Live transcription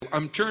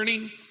I'm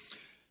turning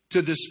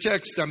to this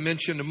text I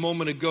mentioned a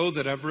moment ago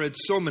that I've read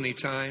so many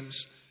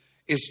times.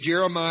 It's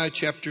Jeremiah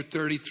chapter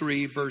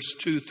 33, verse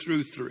 2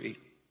 through 3.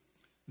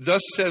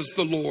 Thus says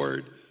the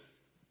Lord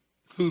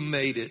who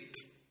made it,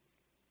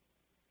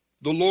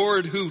 the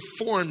Lord who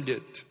formed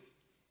it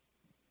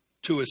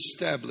to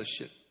establish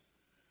it.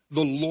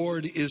 The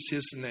Lord is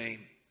his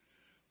name.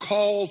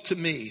 Call to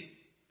me,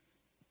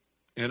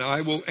 and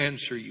I will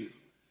answer you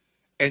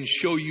and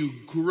show you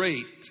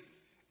great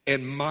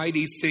and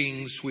mighty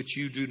things which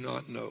you do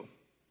not know.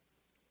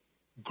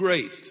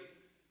 Great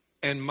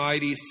and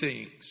mighty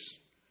things.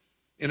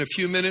 In a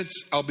few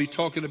minutes, I'll be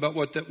talking about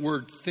what that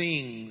word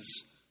things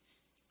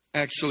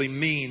actually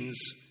means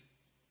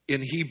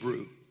in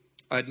Hebrew.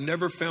 I'd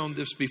never found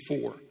this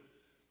before.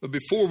 But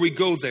before we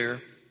go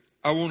there,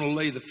 I want to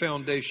lay the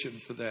foundation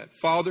for that.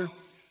 Father,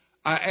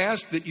 I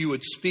ask that you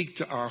would speak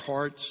to our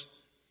hearts.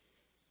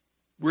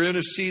 We're in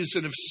a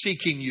season of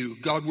seeking you.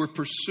 God, we're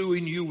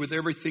pursuing you with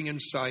everything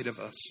inside of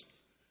us.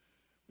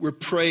 We're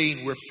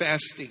praying, we're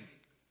fasting.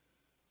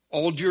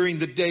 All during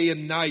the day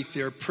and night,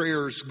 there are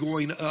prayers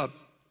going up.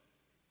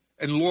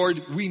 And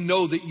Lord, we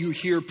know that you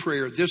hear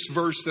prayer. This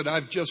verse that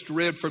I've just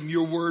read from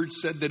your word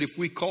said that if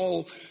we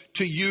call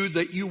to you,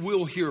 that you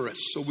will hear us.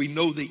 So we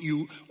know that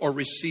you are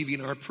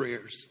receiving our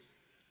prayers.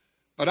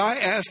 But I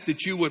ask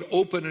that you would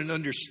open an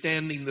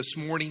understanding this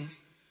morning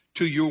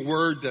to your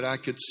word, that I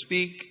could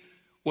speak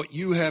what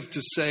you have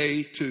to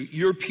say to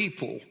your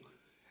people,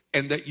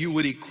 and that you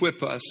would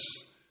equip us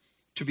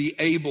to be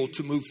able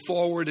to move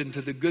forward into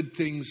the good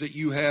things that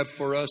you have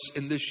for us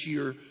in this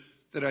year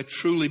that I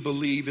truly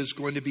believe is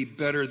going to be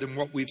better than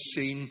what we've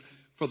seen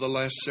for the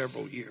last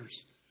several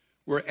years.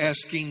 We're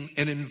asking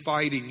and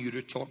inviting you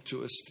to talk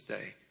to us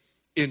today.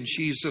 In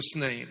Jesus'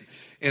 name.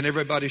 And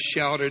everybody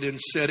shouted and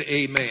said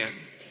amen.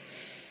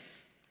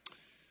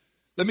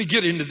 Let me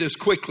get into this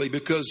quickly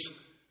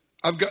because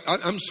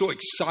I'm so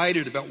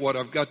excited about what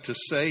I've got to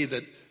say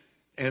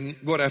and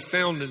what I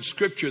found in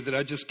Scripture that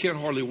I just can't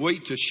hardly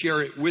wait to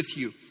share it with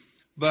you.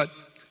 But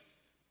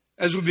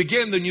as we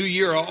began the new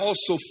year, I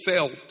also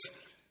felt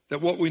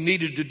that what we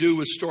needed to do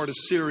was start a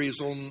series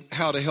on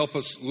how to help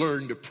us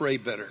learn to pray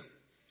better.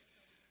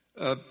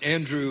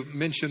 Andrew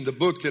mentioned the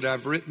book that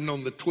I've written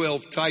on the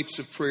 12 types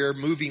of prayer,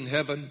 Moving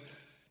Heaven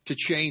to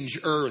Change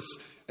Earth.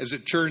 As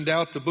it turned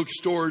out, the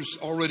bookstores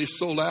already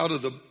sold out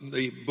of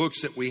the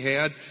books that we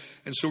had,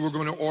 and so we're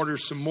going to order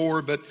some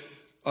more. But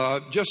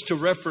just to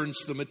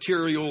reference the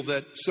material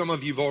that some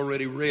of you've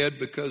already read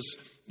because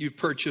you've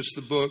purchased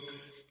the book,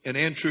 and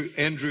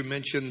Andrew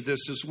mentioned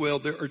this as well,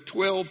 there are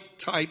 12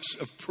 types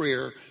of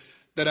prayer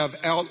that I've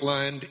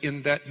outlined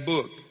in that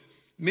book.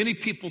 Many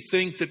people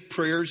think that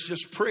prayer is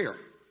just prayer,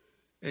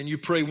 and you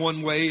pray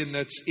one way and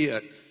that's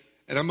it.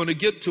 And I'm going to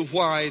get to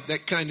why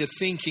that kind of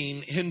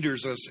thinking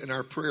hinders us in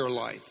our prayer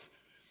life.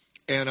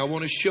 And I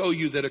want to show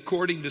you that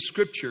according to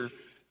Scripture,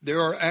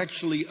 there are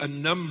actually a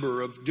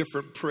number of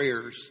different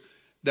prayers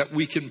that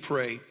we can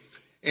pray.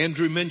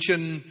 Andrew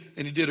mentioned,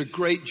 and he did a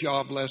great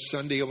job last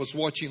Sunday. I was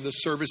watching the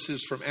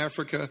services from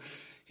Africa.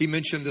 He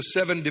mentioned the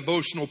 7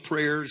 devotional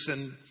prayers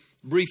and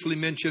briefly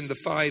mentioned the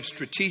 5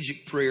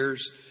 strategic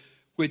prayers,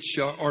 which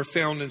are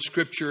found in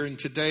Scripture. And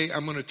today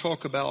I'm going to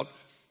talk about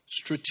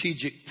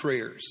strategic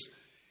prayers.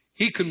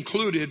 He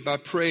concluded by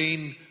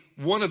praying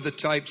one of the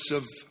types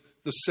of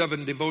the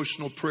 7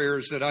 devotional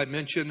prayers that I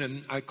mentioned,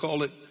 and I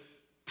call it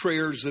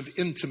prayers of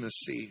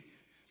intimacy.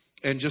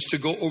 And just to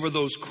go over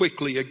those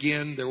quickly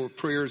again, there were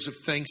prayers of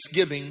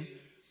thanksgiving.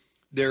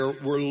 There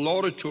were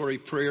laudatory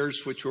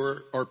prayers, which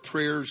are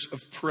prayers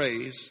of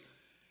praise.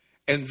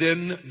 And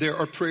then there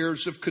are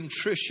prayers of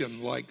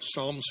contrition, like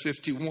Psalms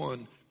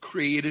 51,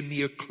 create in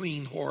me a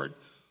clean heart,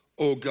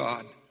 O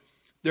God.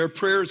 There are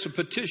prayers of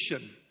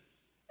petition,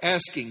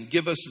 asking,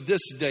 give us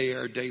this day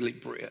our daily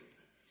bread.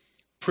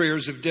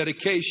 Prayers of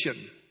dedication,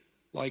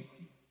 like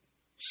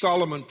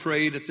Solomon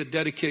prayed at the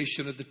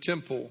dedication of the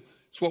temple.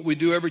 It's what we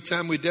do every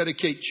time we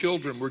dedicate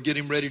children. We're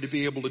getting ready to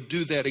be able to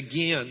do that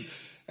again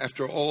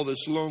after all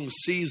this long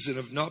season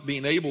of not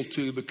being able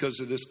to because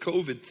of this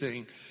COVID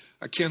thing.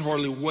 I can't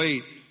hardly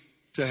wait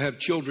to have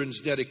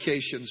children's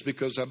dedications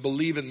because I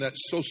believe in that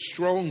so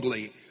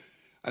strongly.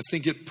 I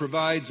think it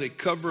provides a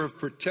cover of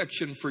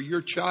protection for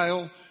your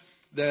child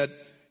that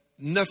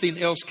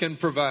nothing else can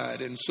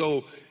provide. And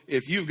so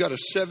if you've got a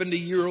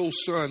 70-year-old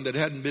son that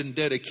hadn't been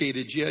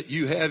dedicated yet,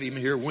 you have him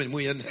here when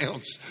we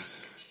announce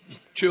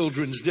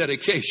children's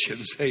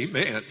dedications.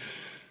 Amen.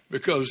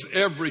 Because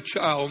every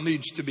child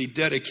needs to be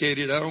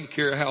dedicated. I don't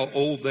care how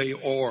old they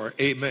are.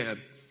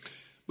 Amen.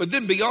 But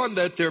then beyond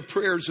that, there are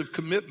prayers of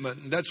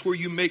commitment. And that's where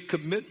you make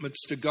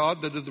commitments to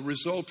God that are the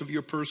result of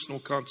your personal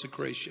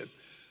consecration.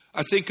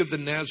 I think of the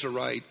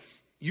Nazirite.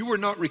 You were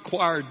not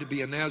required to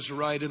be a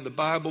Nazirite in the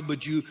Bible,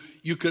 but you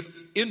could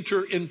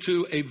enter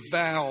into a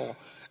vow,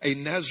 a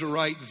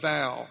Nazirite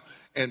vow,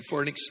 and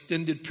for an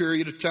extended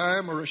period of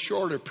time or a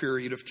shorter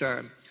period of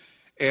time.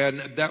 And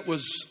that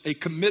was a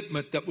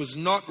commitment that was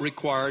not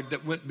required,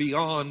 that went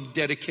beyond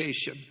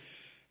dedication.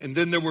 And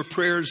then there were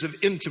prayers of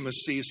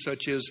intimacy,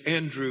 such as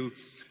Andrew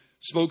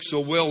spoke so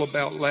well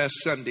about last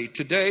Sunday.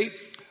 Today,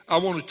 I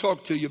want to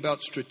talk to you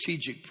about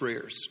strategic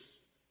prayers.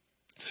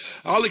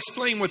 I'll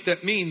explain what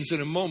that means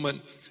in a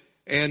moment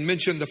and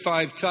mention the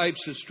 5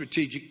 types of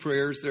strategic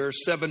prayers. There are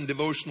 7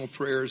 devotional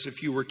prayers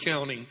if you were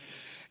counting.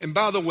 And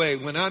by the way,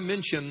 when I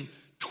mention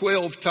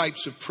 12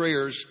 types of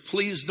prayers,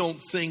 please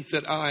don't think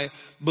that I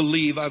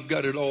believe I've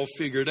got it all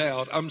figured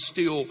out. I'm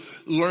still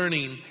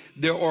learning.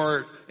 There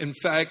are, in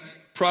fact,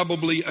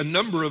 probably a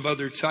number of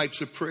other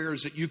types of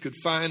prayers that you could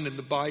find in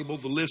the Bible.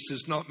 The list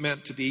is not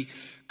meant to be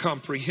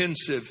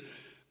comprehensive.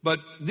 But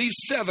these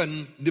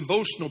 7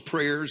 devotional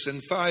prayers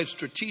and 5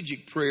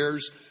 strategic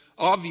prayers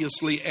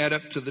obviously add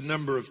up to the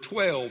number of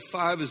 12.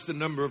 5 is the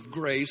number of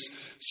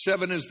grace.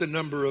 7 is the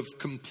number of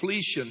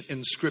completion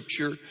in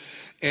Scripture.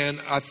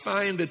 And I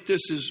find that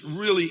this is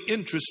really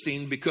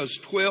interesting because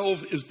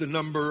 12 is the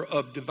number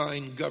of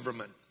divine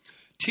government.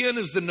 10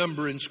 is the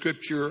number in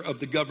Scripture of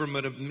the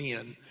government of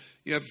men.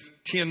 You have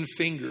 10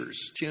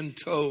 fingers, 10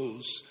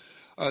 toes.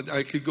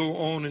 I could go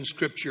on in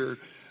Scripture,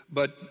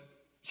 but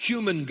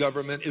human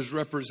government is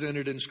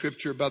represented in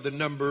Scripture by the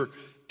number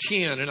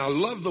 10. And I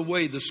love the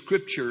way the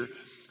Scripture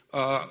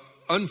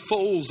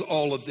unfolds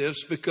all of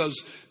this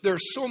because there are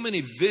so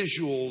many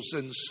visuals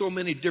and so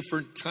many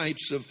different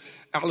types of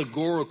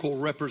allegorical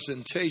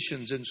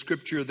representations in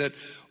Scripture that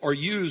are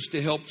used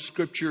to help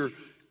Scripture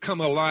come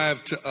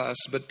alive to us.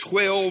 But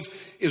 12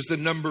 is the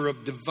number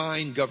of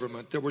divine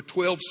government. There were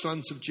 12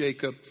 sons of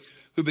Jacob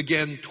who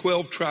began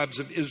 12 tribes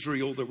of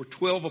Israel. There were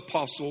 12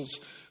 apostles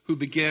who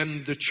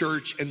began the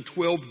church and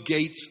 12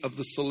 gates of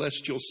the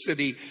celestial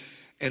city.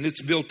 And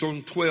it's built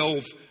on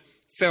 12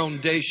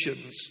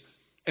 foundations.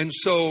 And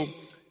so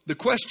the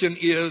question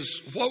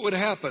is, what would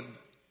happen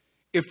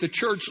if the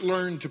church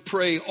learned to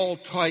pray all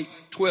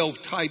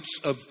 12 types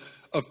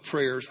of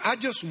prayers? I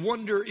just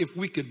wonder if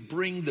we could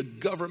bring the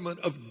government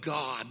of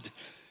God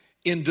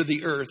into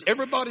the earth.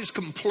 Everybody's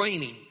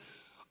complaining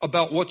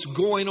about what's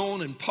going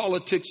on in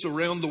politics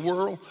around the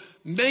world.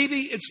 Maybe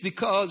it's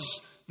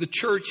because the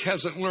church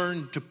hasn't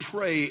learned to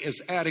pray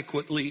as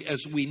adequately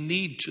as we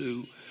need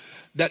to,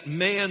 that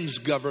man's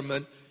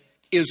government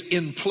is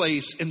in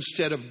place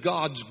instead of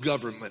God's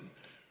government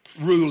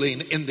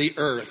ruling in the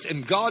earth.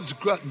 And God's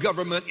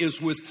government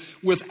is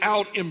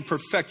without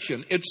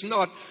imperfection. It's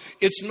not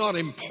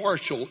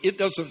impartial. It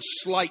doesn't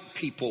slight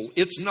people.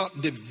 It's not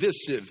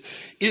divisive.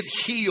 It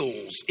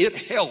heals. It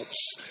helps.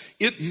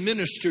 It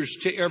ministers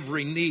to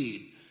every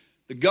need.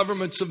 The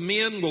governments of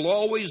men will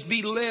always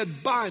be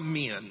led by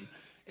men,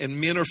 and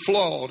men are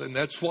flawed. And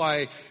that's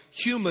why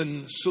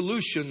human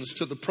solutions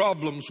to the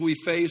problems we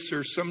face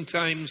are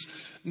sometimes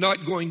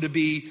not going to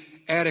be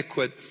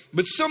adequate.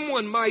 But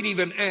someone might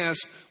even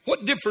ask,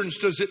 what difference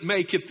does it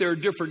make if there are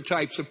different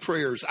types of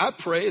prayers? I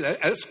pray,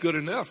 that's good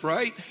enough,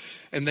 right?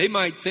 And they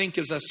might think,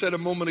 as I said a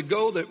moment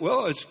ago, that,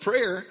 well, it's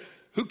prayer.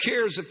 Who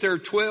cares if there are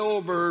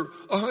 12 or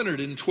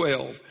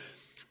 112?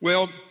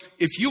 Well,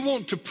 if you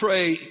want to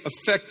pray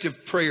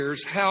effective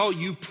prayers, how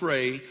you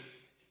pray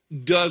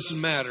does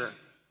matter.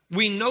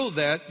 We know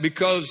that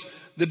because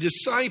the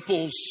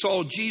disciples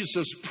saw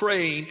Jesus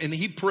praying, and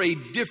he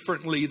prayed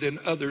differently than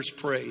others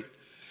prayed.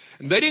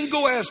 And they didn't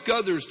go ask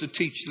others to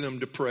teach them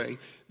to pray.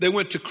 They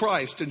went to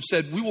Christ and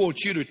said, we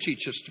want you to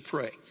teach us to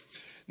pray.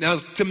 Now,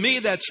 to me,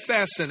 that's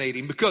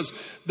fascinating because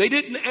they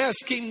didn't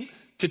ask him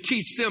to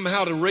teach them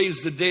how to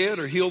raise the dead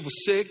or heal the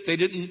sick. They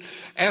didn't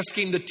ask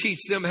him to teach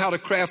them how to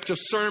craft a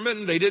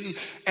sermon. They didn't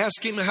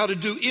ask him how to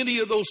do any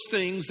of those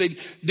things. They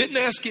didn't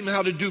ask him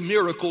how to do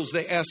miracles.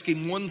 They asked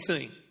him one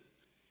thing.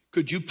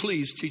 Could you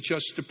please teach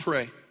us to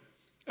pray?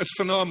 That's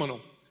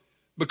phenomenal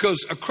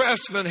because a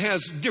craftsman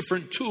has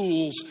different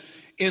tools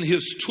in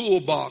his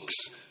toolbox,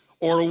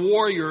 or a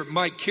warrior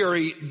might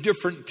carry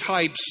different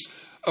types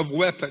of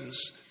weapons.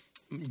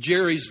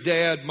 Jerry's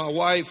dad, my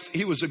wife,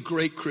 he was a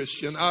great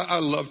Christian. I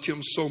loved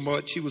him so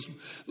much. He was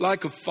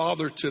like a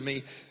father to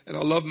me, and I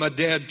love my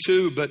dad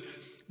too. But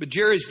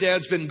Jerry's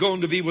dad's been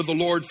going to be with the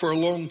Lord for a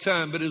long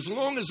time. But as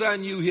long as I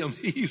knew him,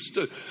 he used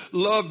to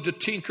love to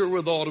tinker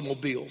with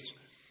automobiles.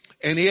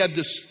 And he had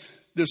this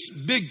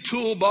big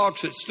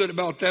toolbox that stood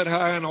about that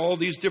high and all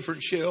these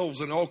different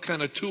shelves and all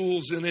kind of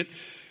tools in it.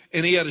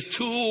 And he had a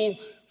tool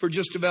for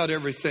just about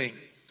everything.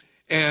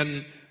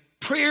 And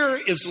prayer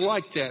is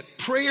like that.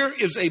 Prayer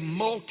is a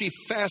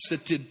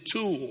multifaceted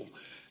tool.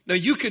 Now,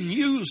 you can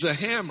use a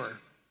hammer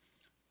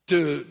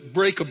to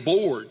break a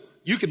board.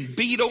 You can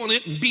beat on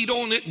it and beat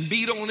on it and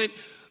beat on it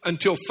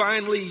until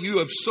finally you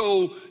have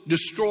so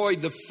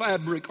destroyed the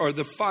fabric or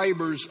the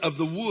fibers of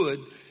the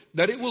wood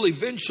that it will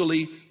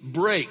eventually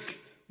break.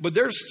 But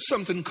there's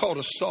something called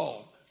a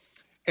saw.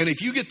 And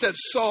if you get that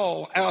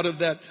saw out of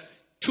that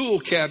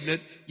tool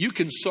cabinet, you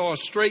can saw a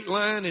straight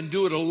line and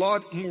do it a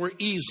lot more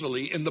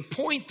easily. And the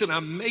point that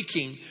I'm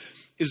making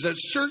is that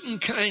certain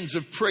kinds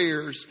of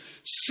prayers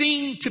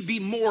seem to be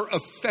more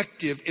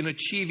effective in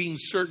achieving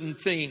certain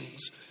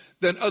things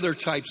than other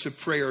types of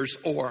prayers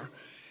are.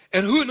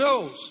 And who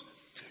knows?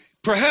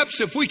 Perhaps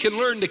if we can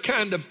learn to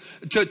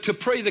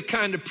pray the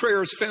kind of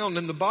prayers found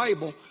in the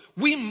Bible,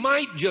 we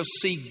might just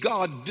see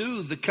God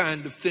do the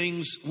kind of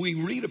things we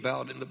read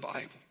about in the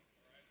Bible.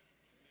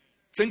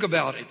 Think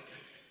about it.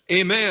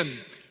 Amen.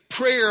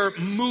 Prayer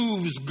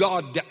moves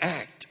God to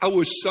act. I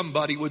wish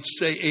somebody would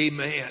say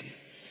amen.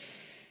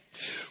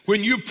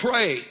 When you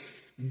pray,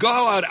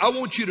 God, I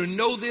want you to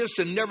know this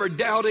and never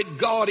doubt it.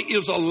 God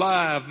is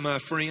alive, my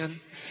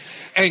friend.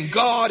 And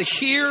God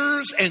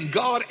hears and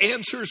God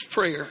answers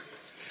prayer.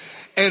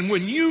 And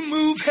when you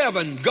move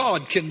heaven,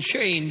 God can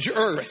change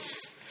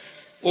earth.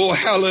 Oh,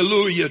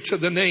 hallelujah to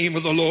the name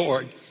of the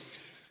Lord.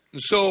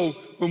 And so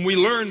when we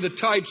learn the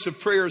types of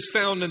prayers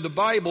found in the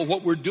Bible,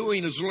 what we're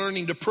doing is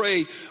learning to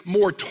pray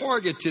more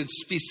targeted,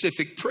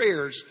 specific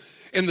prayers,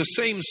 in the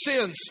same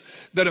sense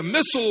that a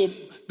missile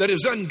that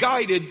is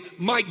unguided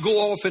might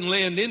go off and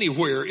land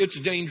anywhere. It's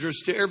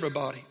dangerous to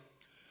everybody.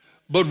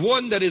 But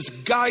one that is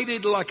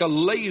guided like a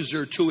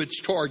laser to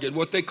its target,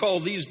 what they call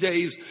these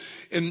days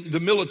in the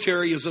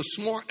military is a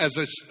smart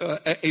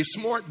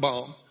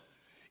bomb.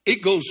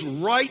 It goes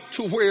right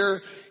to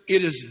where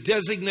it is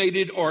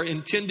designated or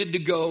intended to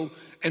go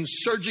and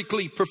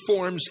surgically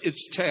performs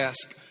its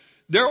task.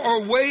 There are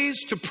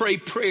ways to pray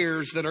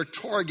prayers that are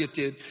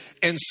targeted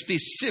and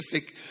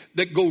specific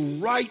that go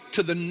right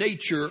to the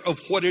nature of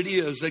what it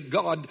is that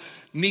God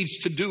needs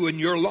to do in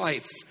your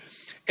life.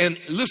 And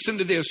listen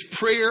to this,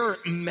 prayer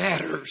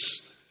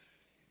matters.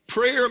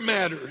 Prayer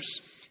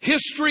matters.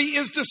 History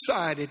is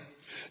decided.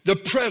 The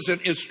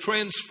present is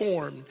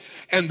transformed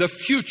and the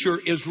future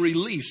is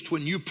released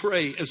when you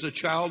pray as a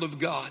child of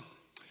God.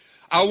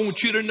 I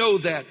want you to know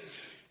that.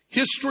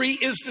 History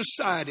is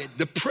decided,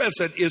 the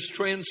present is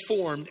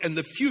transformed, and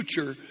the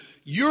future,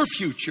 your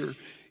future,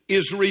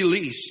 is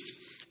released.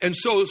 And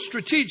so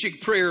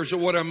strategic prayers are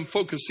what I'm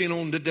focusing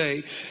on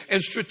today.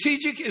 And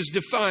strategic is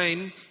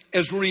defined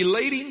as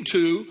relating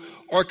to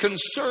or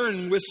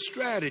concerned with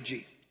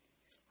strategy.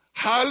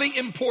 Highly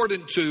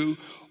important to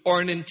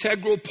or an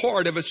integral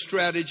part of a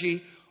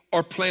strategy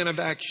or plan of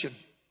action.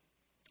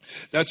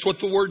 That's what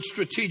the word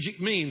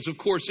strategic means. Of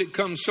course, it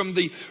comes from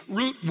the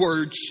root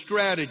word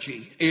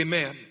strategy.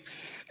 Amen.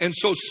 And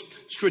so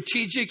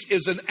strategic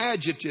is an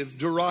adjective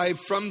derived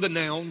from the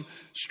noun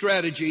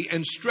strategy.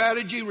 And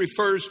strategy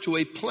refers to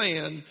a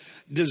plan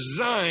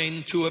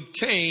designed to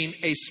obtain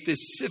a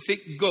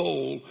specific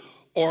goal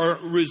or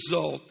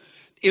result.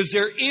 Is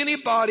there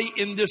anybody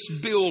in this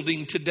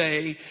building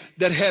today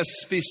that has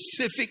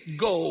specific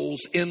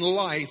goals in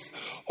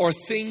life or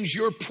things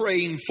you're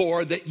praying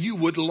for that you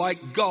would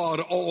like God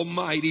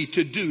Almighty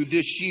to do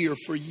this year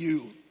for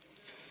you?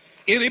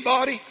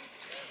 Anybody?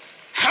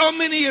 How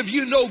many of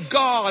you know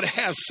God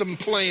has some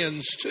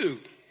plans too?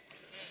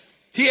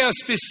 He has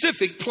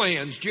specific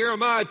plans.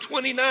 Jeremiah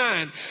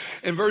 29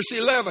 and verse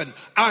 11.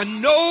 I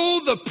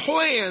know the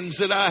plans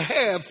that I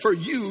have for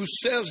you,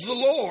 says the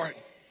Lord.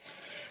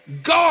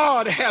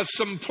 God has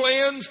some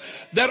plans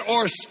that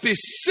are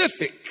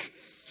specific,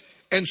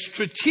 and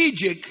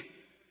strategic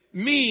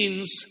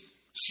means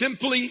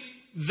simply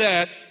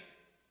that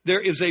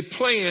there is a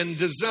plan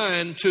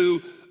designed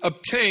to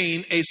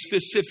obtain a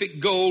specific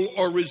goal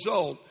or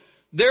result.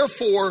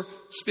 Therefore,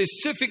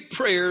 specific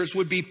prayers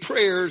would be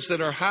prayers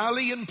that are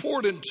highly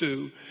important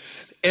to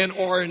and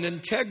are an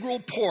integral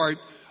part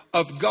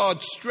of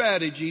God's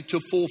strategy to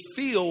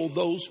fulfill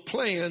those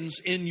plans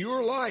in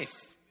your life.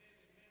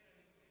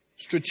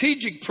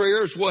 Strategic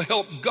prayers will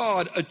help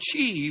God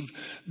achieve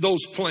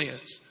those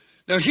plans.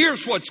 Now,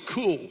 here's what's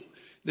cool.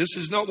 This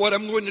is not what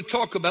I'm going to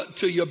talk about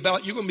to you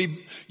about.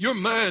 Your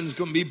mind's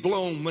going to be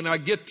blown when I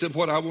get to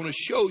what I want to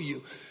show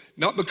you.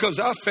 Not because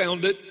I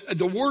found it.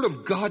 The Word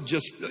of God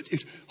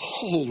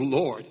oh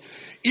Lord,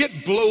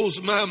 it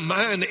blows my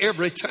mind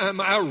every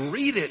time I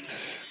read it.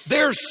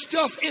 There's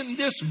stuff in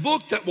this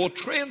book that will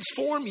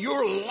transform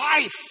your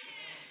life.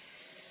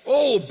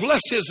 Oh,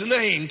 bless His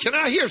name. Can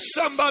I hear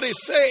somebody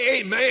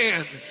say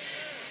amen?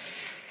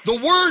 The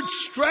word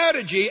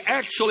strategy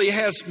actually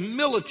has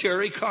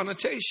military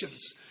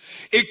connotations.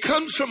 It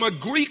comes from a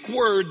Greek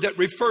word that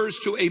refers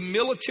to a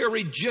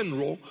military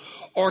general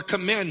or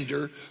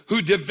commander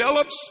who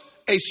develops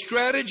a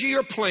strategy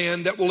or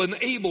plan that will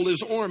enable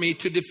his army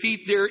to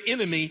defeat their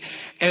enemy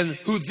and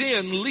who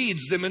then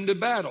leads them into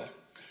battle.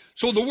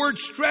 So the word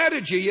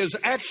strategy is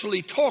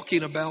actually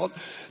talking about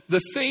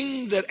the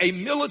thing that a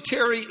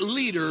military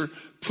leader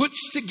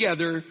puts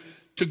together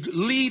to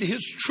lead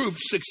his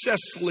troops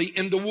successfully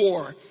into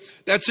war.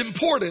 That's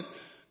important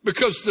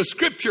because the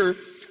scripture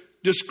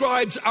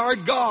describes our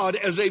God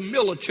as a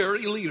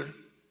military leader.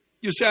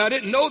 You say, I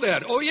didn't know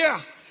that. Oh yeah,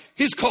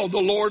 He's called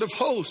the Lord of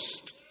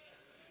hosts.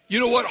 You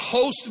know what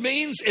host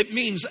means? It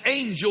means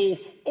angel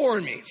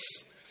armies.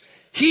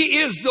 He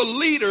is the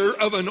leader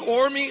of an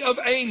army of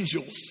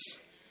angels.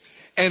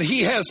 And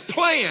He has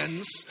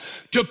plans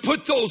to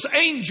put those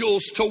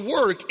angels to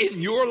work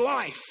in your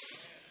life.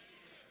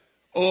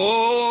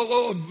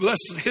 Oh, bless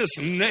His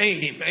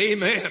name.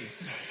 Amen.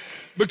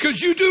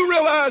 Because you do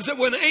realize that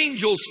when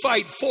angels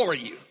fight for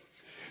you,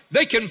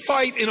 they can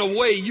fight in a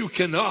way you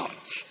cannot.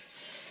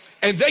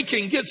 and they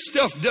can get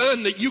stuff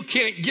done that you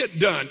can't get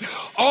done.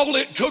 All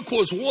it took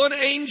was one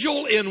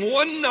angel in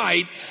one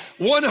night.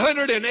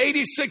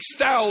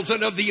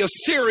 186,000 of the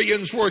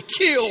Assyrians were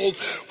killed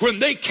when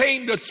they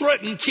came to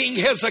threaten King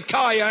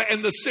Hezekiah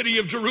and the city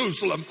of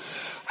Jerusalem.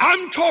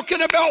 I'm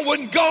talking about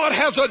when God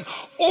has an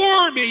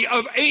army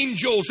of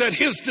angels at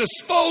his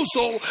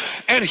disposal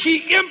and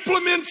he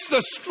implements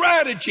the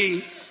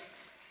strategy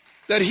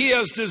that he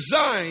has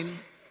designed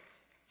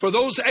for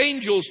those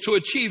angels to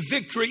achieve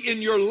victory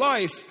in your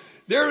life.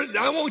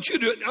 I want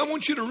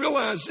you to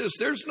realize this.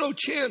 There's no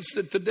chance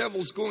that the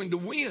devil's going to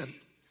win.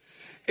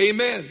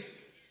 Amen.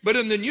 But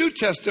in the New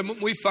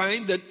Testament, we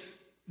find that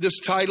this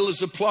title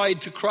is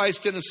applied to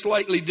Christ in a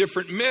slightly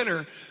different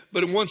manner.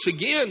 But once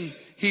again,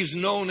 he's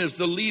known as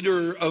the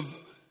leader of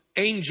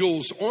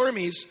angels'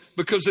 armies,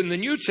 because in the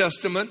New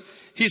Testament,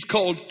 he's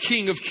called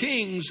King of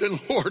Kings and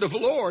Lord of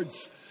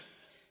Lords.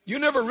 You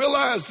never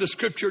realized the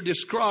scripture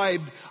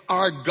described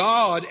our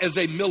God as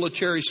a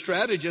military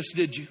strategist,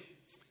 did you?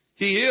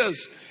 He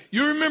is.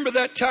 You remember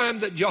that time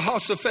that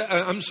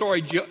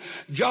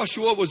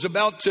Joshua was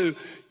about to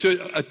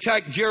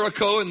attack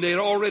Jericho, and they had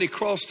already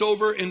crossed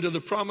over into the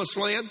promised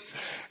land.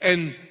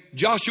 And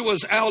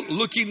Joshua's out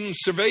looking,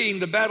 surveying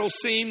the battle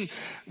scene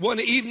one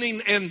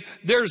evening, and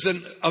there's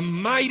a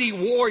mighty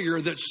warrior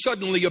that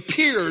suddenly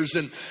appears,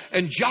 and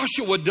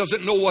Joshua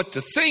doesn't know what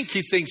to think.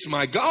 He thinks,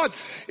 my God,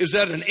 is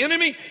that an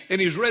enemy?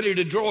 And he's ready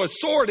to draw a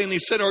sword, and he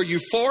said, are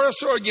you for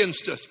us or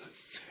against us?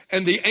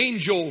 And the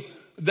angel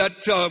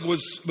that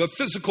was a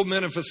physical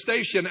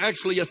manifestation,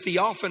 actually a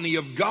theophany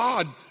of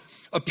God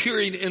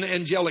appearing in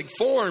angelic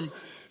form,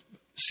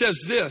 says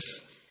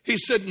this. He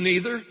said,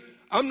 neither.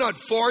 I'm not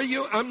for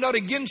you. I'm not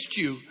against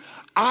you.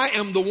 I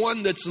am the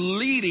one that's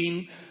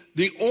leading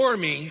the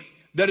army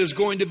that is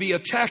going to be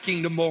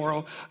attacking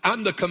tomorrow.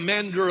 I'm the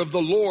commander of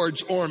the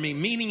Lord's army,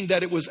 meaning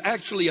that it was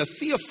actually a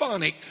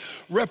theophanic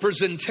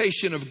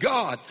representation of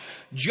God.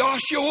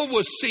 Joshua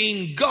was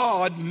seeing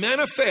God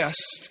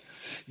manifest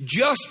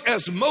just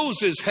as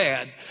Moses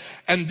had.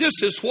 And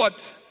this is what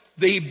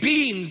the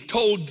being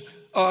told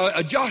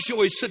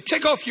Joshua. He said,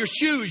 take off your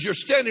shoes. You're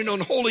standing on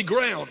holy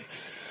ground.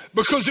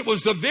 Because it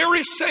was the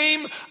very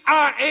same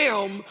I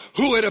am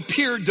who had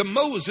appeared to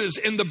Moses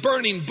in the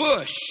burning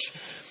bush.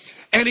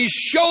 And he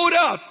showed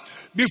up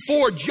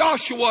before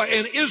Joshua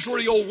and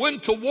Israel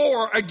went to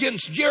war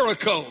against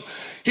Jericho.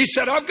 He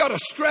said, I've got a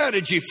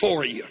strategy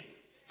for you.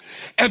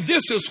 And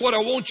this is what I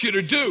want you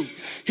to do.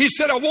 He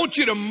said, I want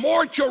you to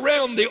march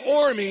around the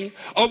army,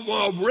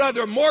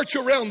 march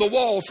around the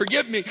wall,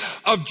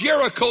 of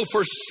Jericho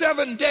for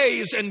 7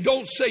 days and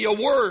don't say a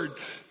word.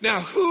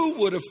 Now, who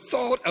would have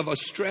thought of a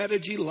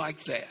strategy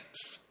like that?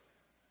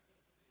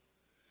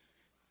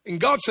 And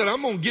God said,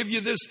 I'm going to give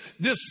you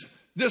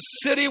this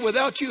city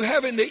without you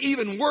having to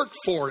even work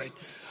for it.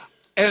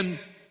 And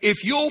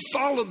if you'll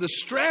follow the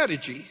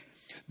strategy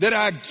that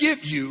I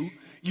give you,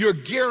 you're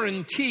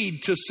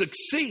guaranteed to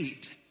succeed.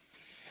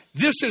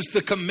 This is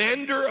the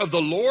commander of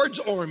the Lord's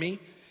army.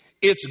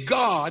 It's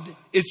God.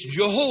 It's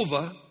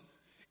Jehovah.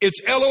 It's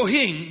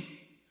Elohim,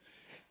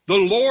 the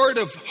Lord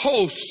of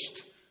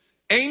hosts,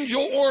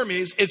 angel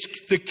armies.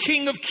 It's the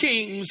King of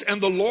Kings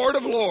and the Lord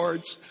of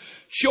Lords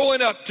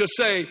showing up to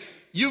say,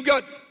 you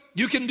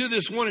can do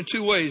this one of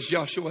two ways,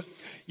 Joshua.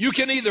 You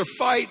can either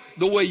fight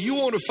the way you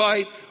want to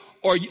fight,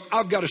 or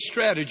I've got a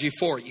strategy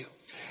for you.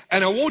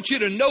 And I want you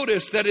to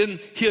notice that in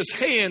his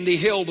hand, he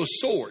held a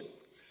sword.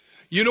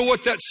 You know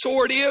what that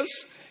sword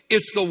is?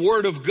 It's the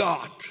word of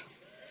God.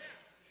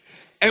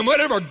 And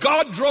whenever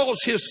God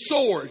draws his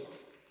sword,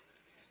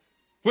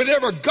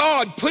 whenever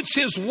God puts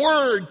his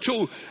word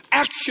to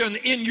action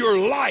in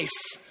your life,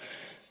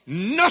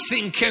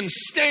 nothing can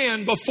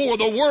stand before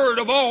the word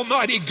of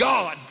Almighty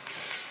God.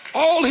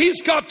 All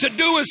he's got to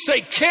do is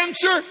say,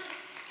 cancer,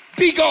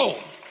 be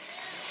gone.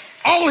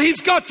 All he's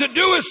got to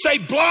do is say,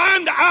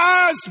 blind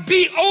eyes,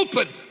 be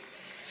open.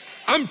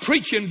 I'm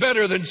preaching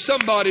better than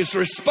somebody's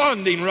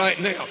responding right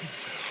now.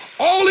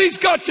 All he's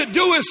got to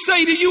do is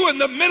say to you in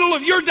the middle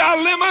of your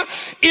dilemma,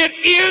 it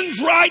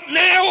ends right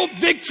now.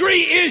 Victory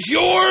is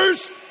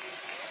yours.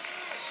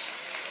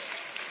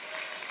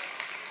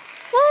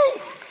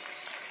 Woo!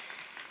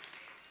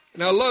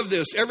 And I love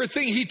this.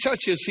 Everything he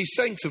touches, he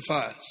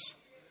sanctifies.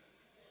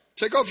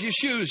 Take off your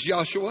shoes,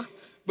 Joshua,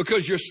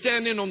 because you're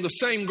standing on the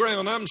same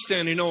ground I'm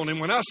standing on. And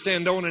when I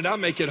stand on it, I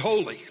make it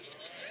holy.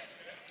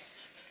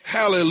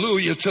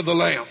 Hallelujah to the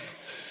Lamb.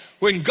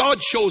 When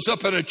God shows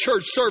up in a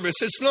church service,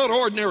 it's not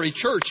ordinary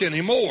church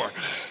anymore.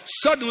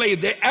 Suddenly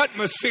the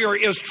atmosphere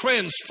is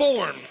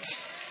transformed.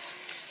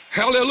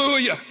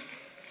 Hallelujah.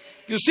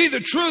 You see, the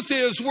truth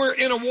is we're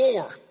in a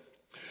war.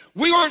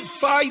 We aren't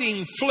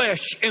fighting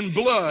flesh and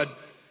blood.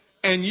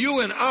 And you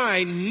and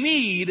I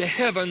need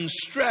heaven's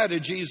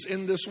strategies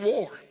in this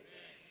war.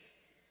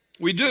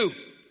 We do.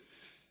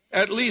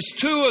 At least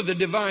two of the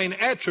divine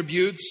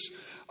attributes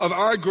of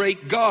our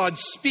great God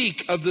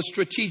speak of the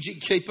strategic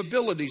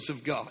capabilities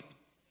of God.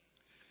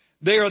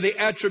 They are the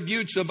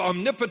attributes of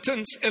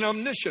omnipotence and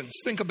omniscience.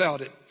 Think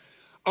about it.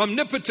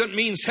 Omnipotent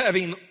means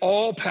having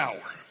all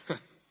power.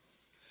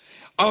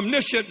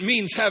 Omniscient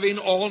means having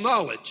all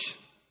knowledge.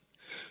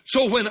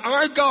 So when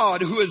our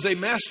God, who is a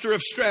master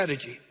of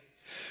strategy,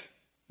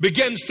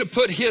 begins to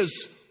put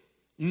his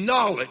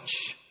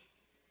knowledge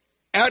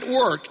at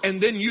work and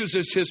then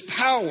uses his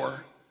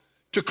power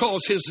to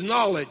cause his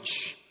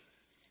knowledge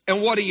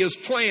and what he has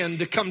planned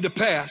to come to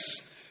pass,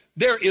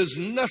 there is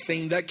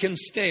nothing that can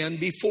stand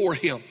before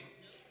him.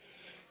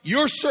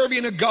 You're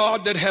serving a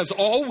God that has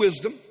all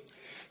wisdom.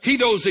 He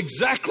knows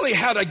exactly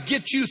how to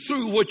get you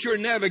through what you're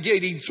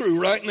navigating through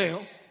right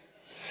now.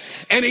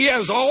 And he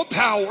has all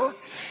power.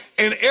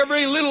 And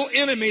every little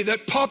enemy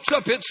that pops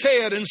up its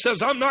head and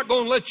says, I'm not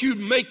going to let you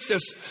make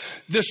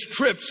this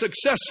trip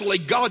successfully,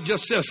 God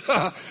just says,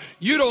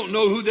 you don't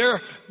know who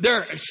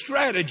their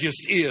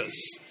strategist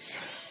is.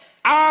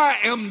 I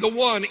am the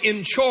one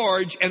in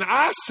charge, and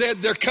I said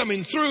they're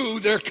coming through.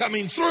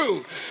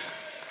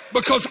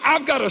 Because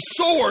I've got a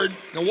sword.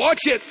 Now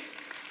watch it.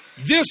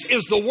 This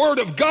is the word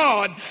of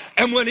God.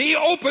 And when he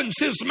opens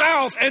his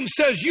mouth and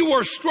says, you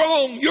are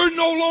strong, you're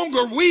no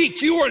longer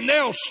weak. You are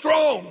now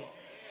strong.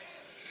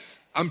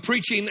 I'm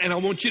preaching, and I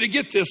want you to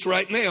get this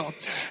right now.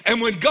 And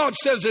when God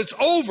says it's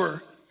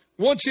over,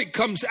 once it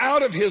comes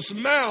out of his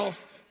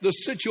mouth, the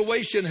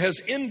situation has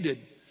ended.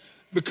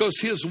 Because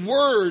his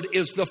word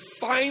is the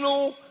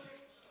final,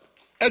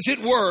 as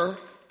it were,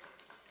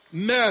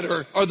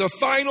 matter, or the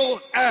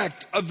final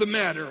act of the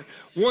matter.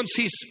 Once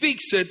he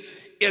speaks it,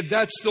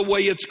 that's the way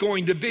it's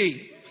going to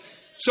be.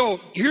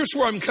 So here's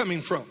where I'm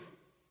coming from.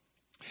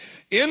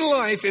 In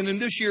life, and in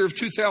this year of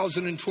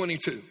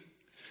 2022,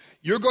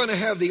 you're going to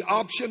have the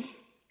option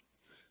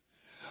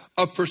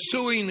of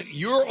pursuing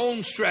your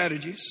own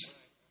strategies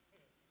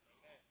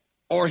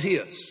or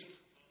his.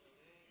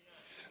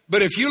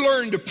 But if you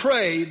learn to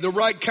pray the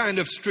right kind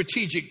of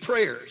strategic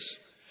prayers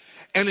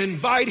and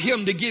invite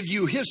him to give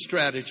you his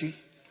strategy,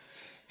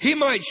 he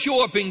might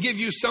show up and give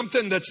you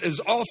something that's as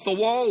off the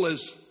wall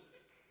as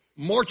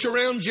march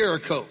around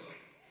Jericho.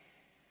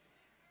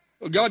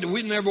 Well, God,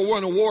 we never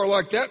won a war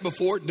like that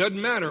before. It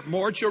doesn't matter.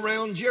 March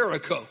around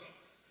Jericho.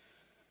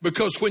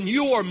 Because when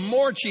you are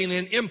marching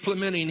and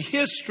implementing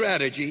his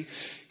strategy,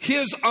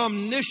 his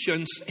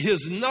omniscience,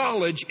 his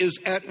knowledge is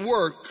at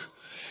work.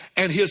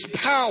 And his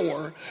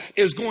power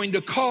is going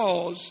to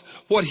cause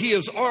what he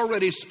has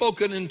already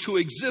spoken into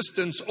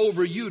existence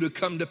over you to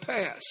come to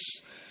pass.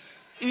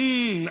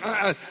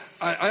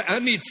 I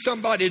need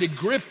somebody to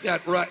grip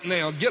that right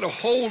now. Get a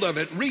hold of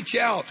it. Reach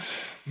out.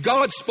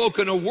 God's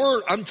spoken a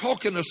word. I'm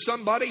talking to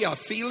somebody. I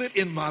feel it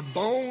in my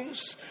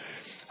bones.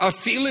 I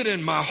feel it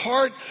in my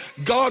heart.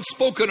 God's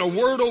spoken a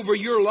word over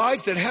your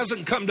life that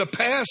hasn't come to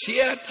pass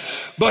yet,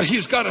 but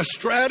he's got a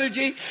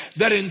strategy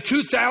that in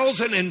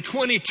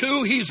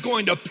 2022 he's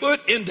going to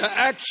put into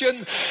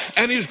action,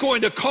 and he's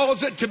going to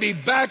cause it to be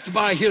backed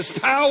by his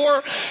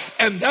power,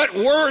 and that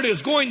word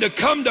is going to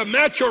come to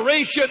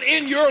maturation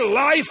in your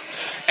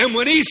life. And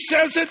when he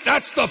says it,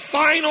 that's the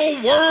final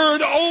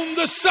word on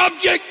the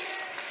subject.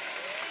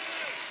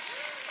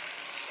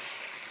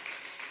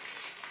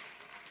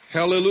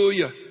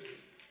 Hallelujah.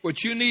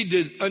 What you need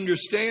to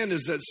understand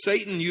is that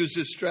Satan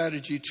uses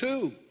strategy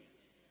too,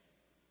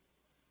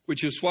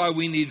 which is why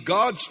we need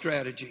God's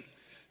strategy.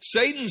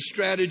 Satan's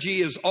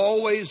strategy is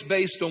always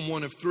based on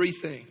one of three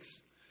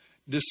things: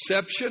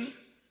 deception,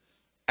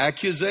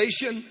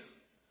 accusation,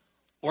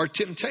 or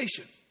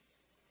temptation.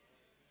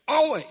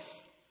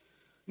 Always.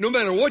 No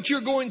matter what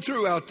you're going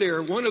through out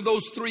there, one of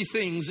those three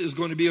things is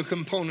going to be a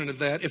component of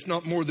that, if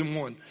not more than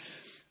one.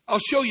 I'll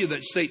show you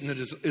that Satan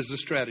is a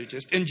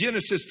strategist. In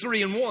Genesis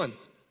 3:1,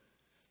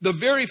 the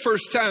very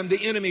first time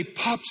the enemy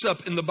pops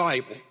up in the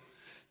Bible,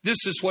 this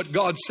is what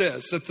God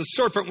says, that the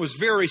serpent was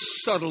very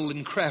subtle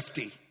and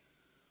crafty,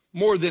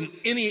 more than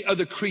any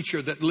other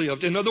creature that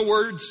lived. In other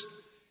words,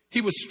 he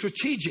was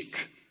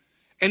strategic,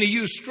 and he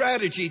used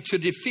strategy to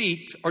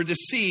defeat or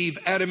deceive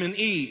Adam and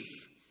Eve.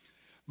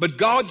 But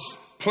God's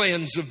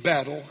plans of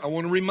battle, I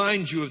want to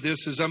remind you of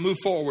this as I move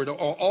forward, are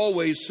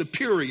always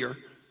superior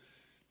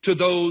to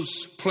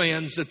those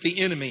plans that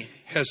the enemy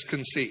has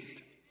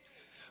conceived.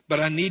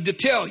 But I need to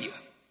tell you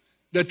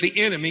that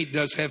the enemy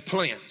does have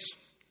plans.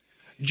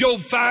 Job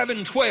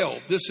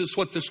 5:12, this is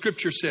what the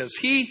scripture says.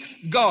 He,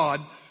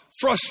 God,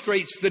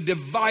 frustrates the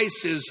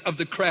devices of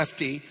the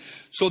crafty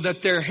so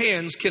that their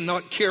hands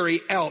cannot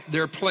carry out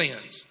their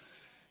plans.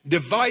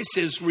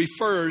 Devices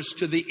refers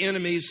to the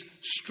enemy's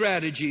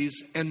strategies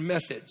and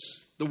methods.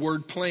 The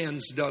word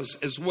plans does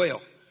as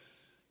well.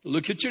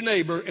 Look at your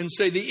neighbor and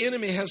say, the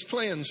enemy has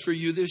plans for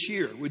you this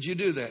year. Would you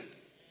do that?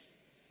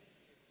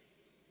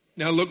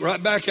 Now look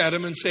right back at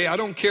him and say, I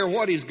don't care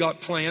what he's got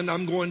planned.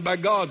 I'm going by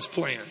God's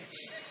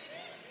plans.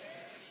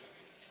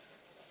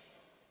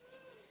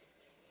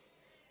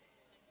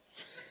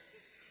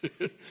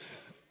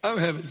 I'm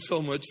having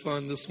so much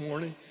fun this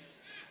morning.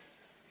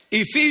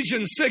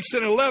 Ephesians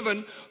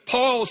 6:11,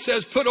 Paul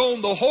says, put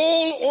on the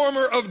whole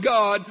armor of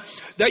God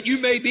that you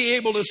may be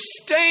able to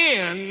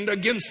stand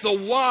against the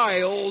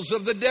wiles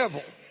of the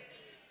devil.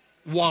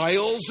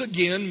 Wiles,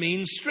 again,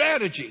 means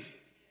strategy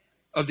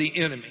of the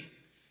enemy.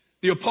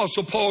 The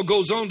Apostle Paul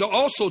goes on to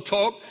also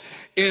talk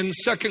In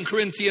 2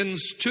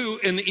 Corinthians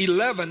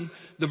 2:11,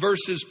 the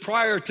verses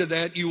prior to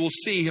that, you will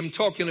see him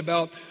talking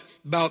about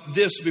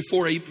this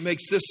before he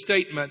makes this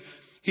statement.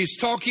 He's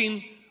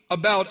talking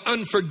about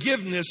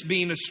unforgiveness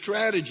being a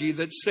strategy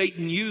that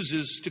Satan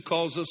uses to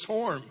cause us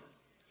harm.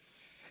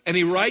 And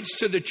he writes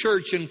to the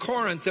church in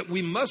Corinth that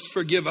we must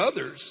forgive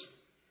others,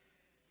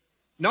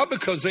 not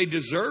because they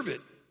deserve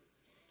it.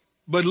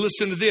 But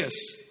listen to this,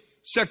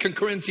 2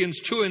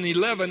 Corinthians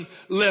 2:11,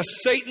 lest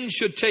Satan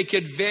should take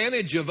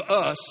advantage of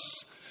us,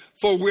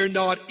 for we're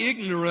not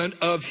ignorant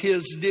of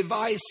his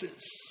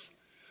devices.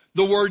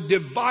 The word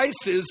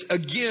devices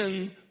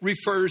again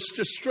refers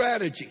to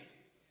strategy.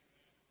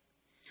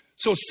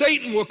 So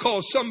Satan will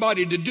cause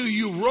somebody to do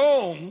you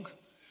wrong,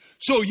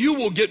 so you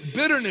will get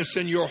bitterness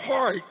in your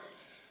heart.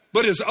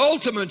 But his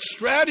ultimate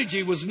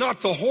strategy was not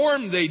the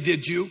harm they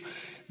did you.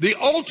 The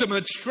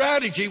ultimate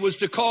strategy was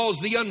to cause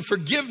the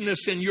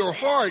unforgiveness in your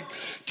heart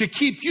to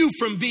keep you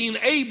from being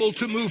able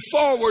to move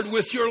forward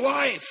with your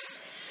life.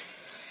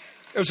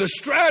 There's a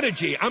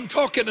strategy. I'm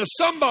talking to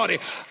somebody.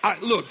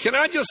 Look, can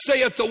I just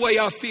say it the way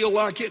I feel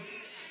like it?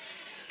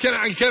 Can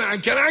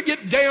I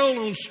get down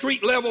on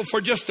street level for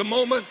just a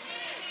moment?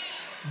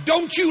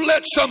 Don't you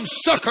let some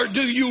sucker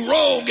do you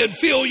wrong and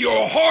fill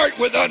your heart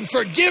with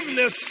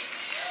unforgiveness.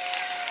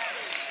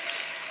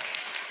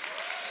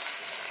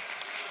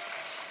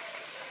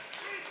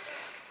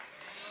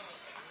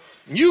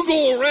 You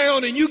go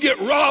around and you get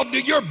robbed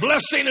of your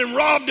blessing and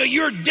robbed of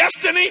your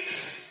destiny.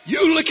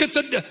 You look at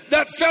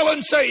that fella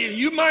and say,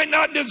 you might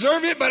not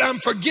deserve it, but I'm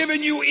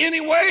forgiving you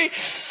anyway.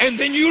 And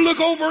then you look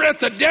over at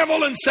the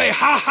devil and say,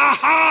 ha, ha,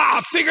 ha,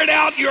 I figured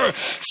out your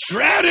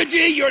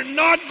strategy. You're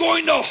not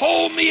going to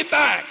hold me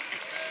back.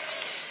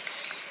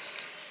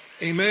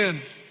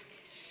 Amen.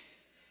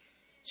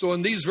 So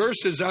in these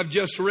verses I've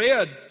just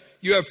read,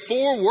 you have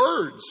 4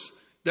 words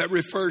that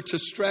refer to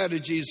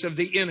strategies of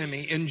the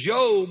enemy. In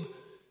Job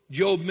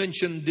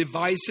mentioned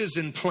devices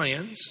and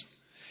plans.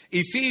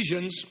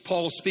 Ephesians,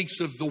 Paul speaks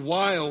of the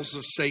wiles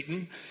of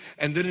Satan.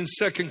 And then in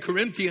 2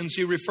 Corinthians,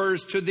 he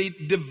refers to the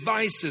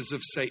devices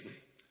of Satan.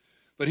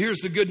 But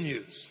here's the good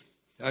news.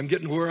 I'm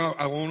getting where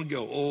I want to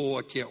go. Oh,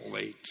 I can't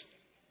wait.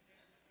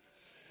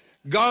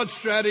 God's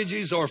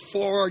strategies are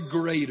far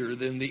greater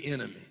than the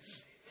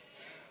enemy's.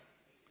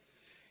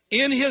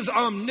 In his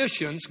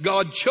omniscience,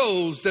 God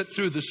chose that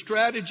through the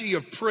strategy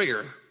of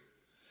prayer,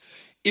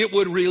 it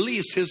would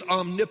release his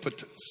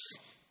omnipotence.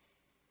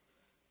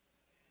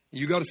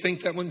 You got to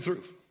think that one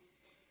through.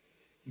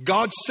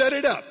 God set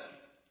it up.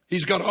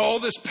 He's got all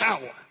this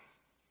power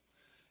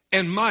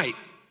and might.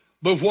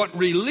 But what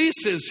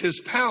releases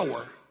his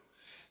power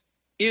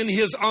in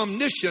his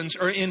omniscience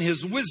or in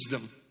his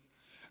wisdom,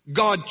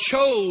 God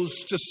chose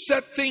to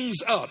set things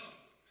up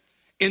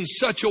in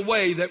such a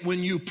way that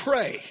when you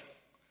pray,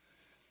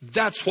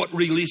 that's what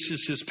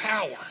releases his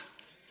power.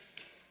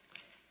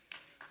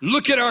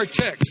 Look at our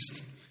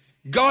text.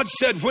 God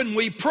said when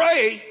we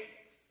pray,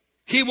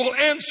 he will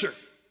answer.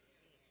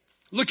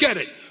 Look at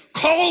it.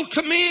 Call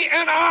to me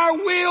and I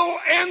will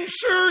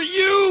answer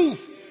you.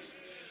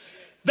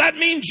 That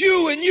means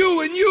you and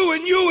you and you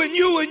and you and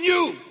you and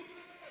you.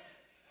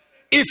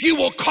 If you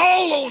will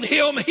call on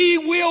him, he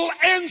will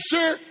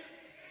answer.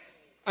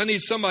 I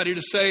need somebody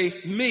to say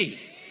me.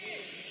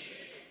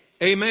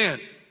 Amen.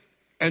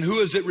 And who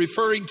is it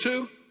referring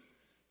to?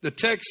 The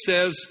text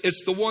says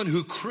it's the one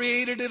who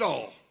created it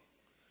all.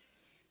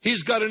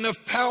 He's got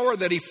enough power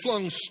that he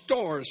flung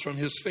stars from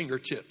his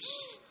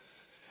fingertips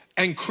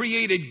and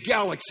created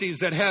galaxies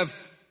that have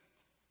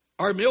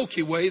our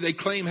Milky Way, they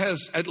claim,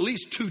 has at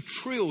least 2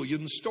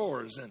 trillion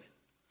stars in it.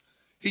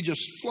 He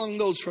just flung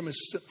those from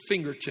his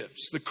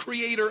fingertips. The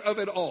creator of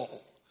it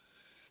all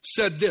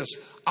said this,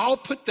 I'll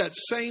put that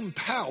same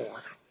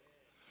power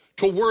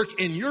to work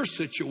in your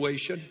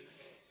situation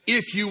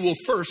if you will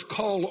first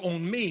call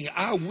on me.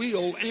 I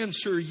will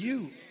answer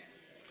you.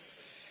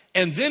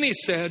 And then he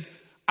said,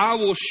 I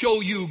will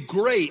show you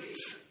great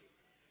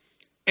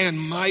and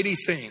mighty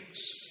things.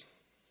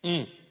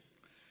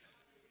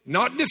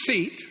 Not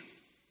defeat,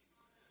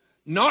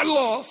 not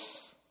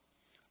loss.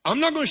 I'm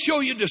not going to show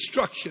you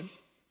destruction.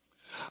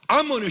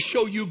 I'm going to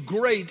show you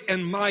great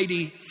and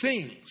mighty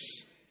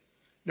things.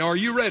 Now, are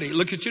you ready?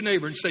 Look at your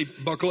neighbor and say,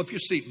 buckle up your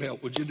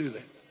seatbelt. Would you do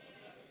that?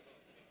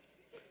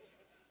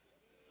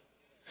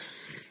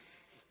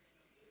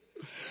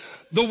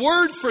 The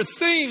word for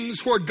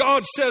things, where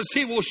God says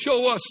he will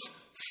show us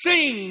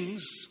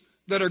things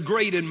that are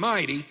great and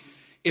mighty,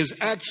 is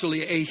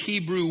actually a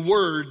Hebrew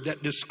word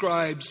that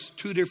describes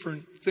 2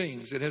 different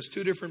things. It has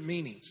 2 different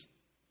meanings.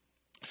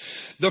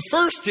 The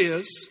first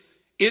is,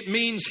 it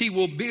means he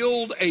will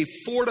build a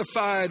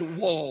fortified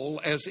wall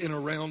as in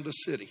around a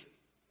city.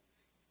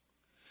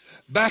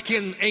 Back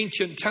in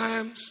ancient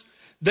times,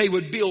 they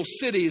would build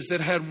cities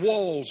that had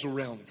walls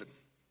around them,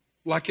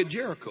 like at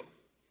Jericho,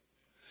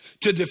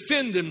 to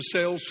defend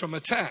themselves from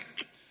attack.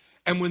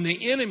 And when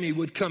the enemy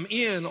would come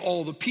in,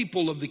 all the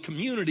people of the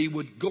community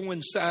would go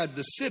inside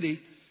the city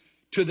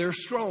to their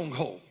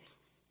stronghold.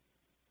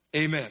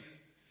 Amen.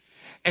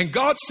 And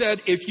God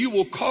said, if you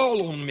will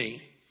call on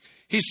me,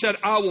 He said,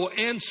 I will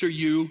answer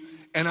you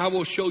and I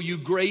will show you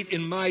great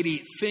and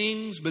mighty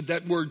things. But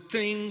that word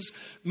things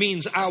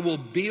means I will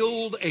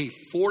build a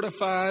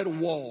fortified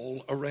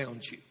wall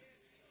around you.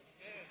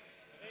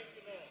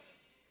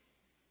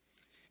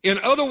 In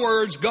other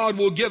words, God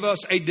will give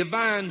us a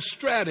divine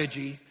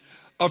strategy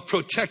of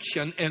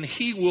protection, and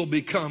he will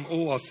become,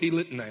 I feel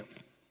it now,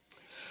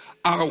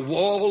 our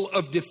wall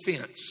of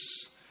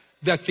defense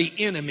that the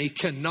enemy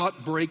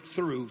cannot break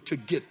through to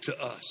get to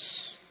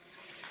us.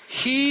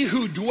 He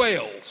who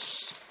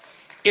dwells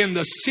in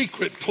the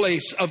secret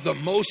place of the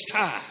Most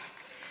High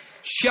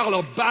shall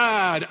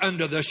abide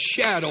under the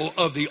shadow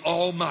of the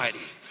Almighty.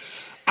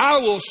 I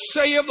will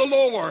say of the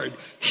Lord,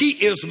 he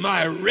is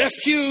my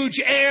refuge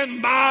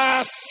and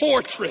my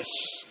fortress.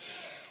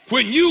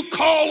 When you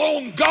call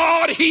on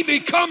God, he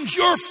becomes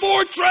your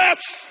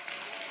fortress.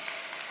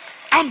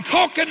 I'm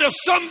talking to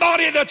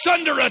somebody that's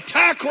under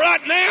attack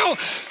right now.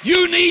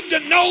 You need to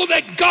know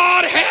that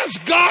God has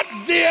got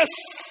this.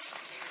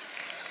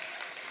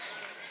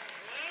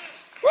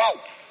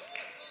 Woo!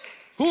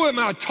 Who am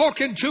I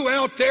talking to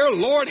out there?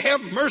 Lord,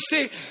 have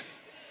mercy.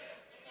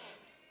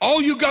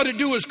 All you got to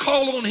do is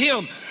call on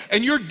him,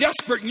 and you're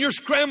desperate and you're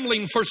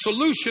scrambling for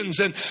solutions.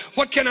 And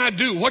what can I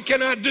do? What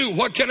can I do?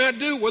 What can I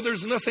do? Well,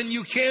 there's nothing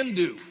you can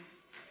do.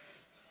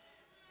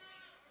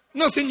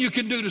 Nothing you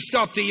can do to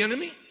stop the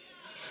enemy.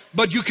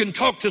 But you can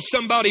talk to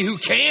somebody who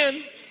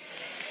can.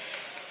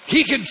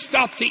 He can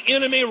stop the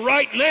enemy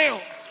right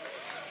now.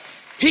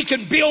 He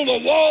can build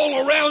a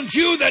wall around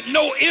you that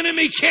no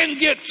enemy can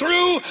get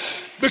through,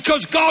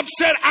 because God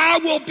said, I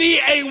will be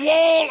a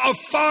wall of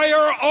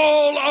fire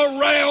all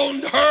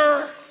around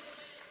her,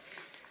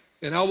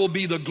 and I will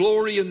be the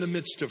glory in the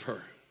midst of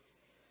her.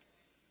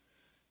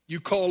 You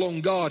call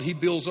on God, he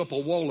builds up a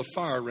wall of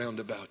fire round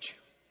about you.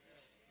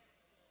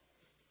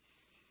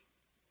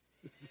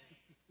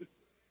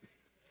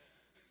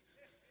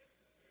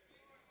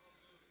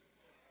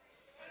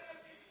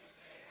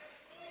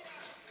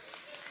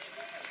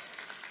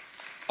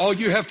 All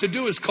you have to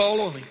do is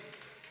call on him.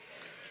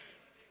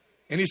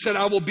 And he said,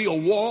 I will be a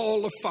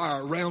wall of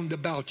fire round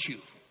about you.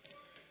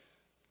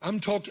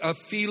 I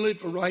feel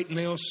it right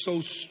now so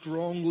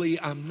strongly.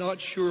 I'm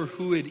not sure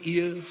who it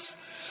is.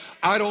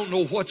 I don't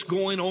know what's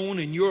going on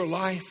in your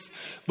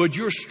life, but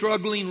you're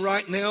struggling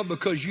right now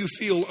because you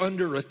feel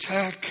under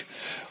attack.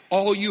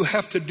 All you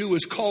have to do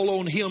is call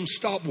on him.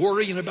 Stop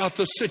worrying about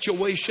the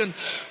situation.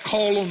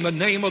 Call on the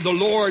name of the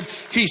Lord.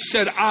 He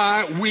said,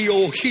 I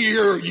will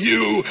hear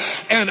you,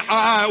 and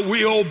I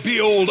will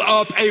build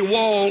up a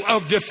wall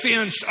of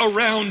defense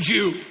around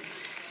you.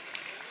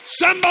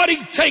 Somebody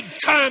take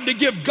time to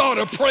give God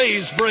a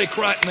praise break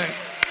right now.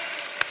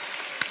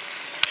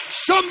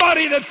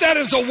 Somebody that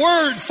is a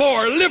word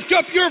for. Lift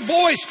up your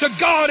voice to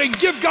God and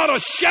give God a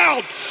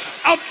shout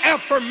of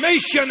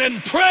affirmation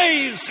and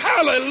praise.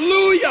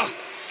 Hallelujah.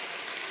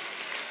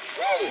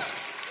 Woo.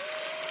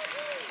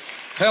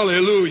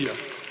 Hallelujah.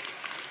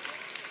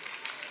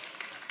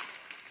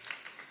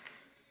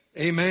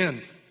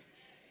 Amen.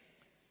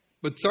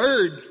 But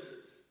third,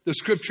 the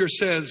scripture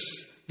says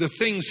the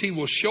things he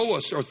will show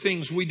us are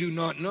things we do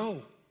not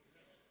know.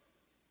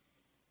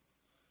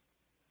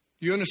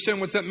 You understand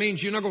what that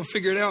means? You're not going to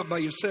figure it out by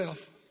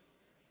yourself.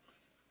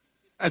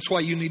 That's why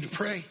you need to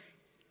pray.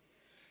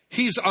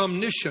 He's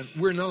omniscient.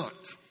 We're not.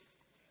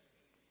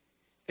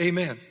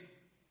 Amen.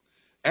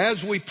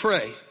 As we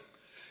pray,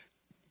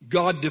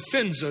 God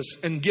defends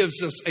us and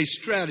gives us a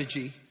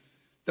strategy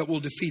that will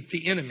defeat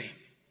the enemy.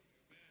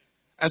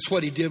 That's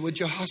what he did with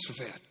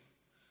Jehoshaphat.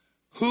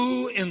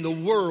 Who in the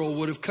world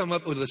would have come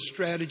up with a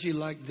strategy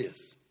like this?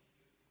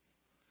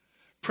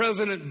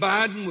 President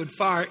Biden would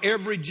fire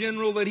every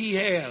general that he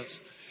has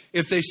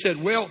if they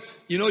said, well,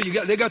 you know,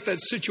 they got that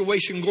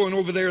situation going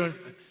over there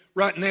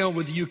right now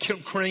with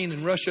Ukraine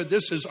and Russia.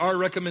 This is our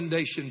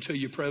recommendation to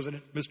you,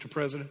 President, Mr.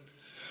 President.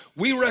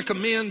 We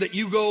recommend that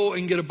you go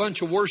and get a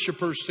bunch of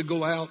worshipers to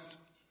go out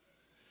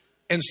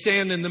and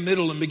stand in the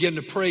middle and begin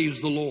to praise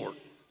the Lord.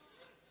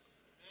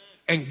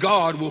 And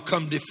God will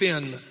come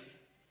defend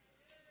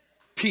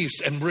peace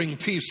and bring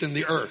peace in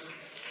the earth.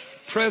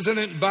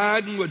 President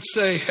Biden would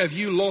say, have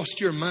you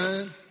lost your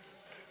mind?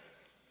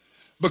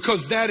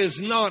 Because that is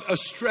not a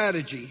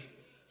strategy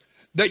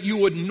that you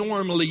would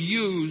normally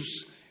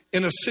use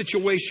in a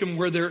situation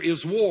where there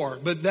is war.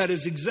 But that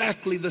is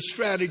exactly the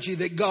strategy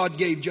that God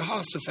gave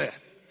Jehoshaphat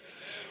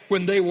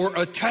when they were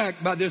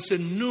attacked by this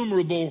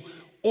innumerable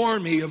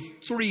army of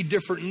 3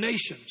 different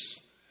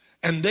nations.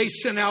 And they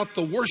sent out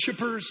the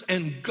worshipers,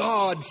 and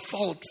God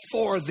fought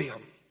for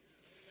them.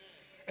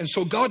 And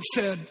so God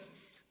said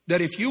that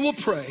if you will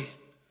pray,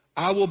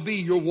 I will be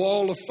your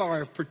wall of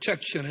fire of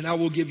protection, and I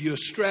will give you a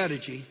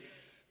strategy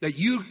that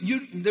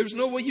there's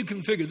no way you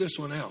can figure this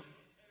one out.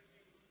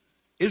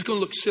 It's going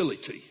to look silly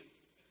to you.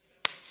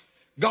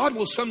 God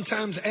will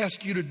sometimes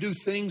ask you to do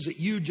things that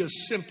you just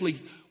simply,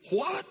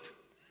 what?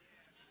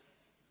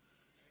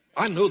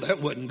 I know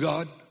that wasn't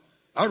God.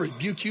 I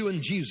rebuke you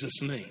in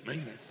Jesus' name.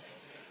 Amen.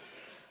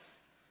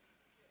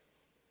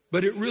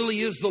 But it really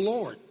is the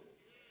Lord.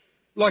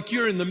 Like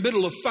you're in the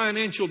middle of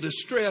financial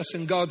distress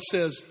and God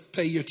says,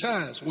 pay your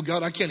tithes. Well,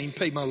 God, I can't even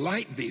pay my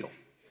light bill.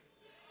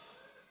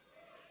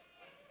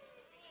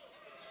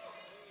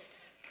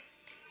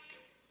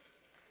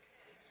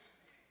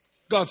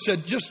 God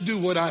said, just do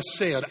what I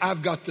said.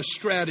 I've got the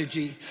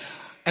strategy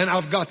and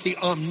I've got the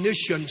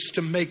omniscience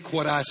to make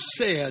what I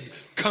said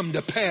come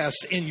to pass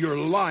in your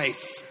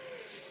life.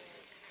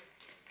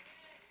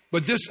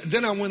 But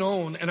then I went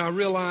on and I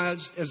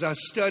realized as I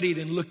studied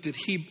and looked at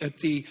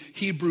the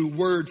Hebrew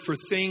word for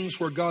things,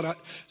 where God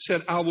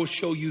said, I will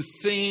show you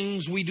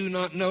things we do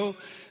not know,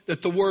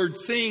 that the word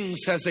things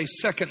has a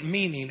second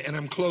meaning, and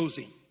I'm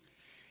closing.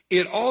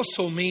 It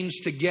also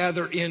means to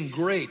gather in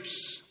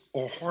grapes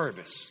or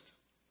harvest.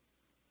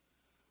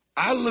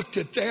 I looked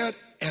at that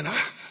and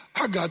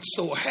I got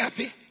so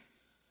happy.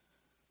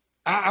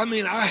 I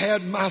mean, I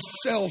had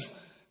myself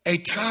a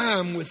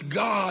time with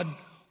God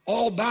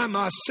all by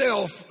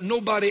myself,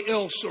 nobody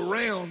else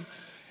around.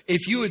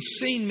 If you had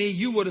seen me,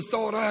 you would have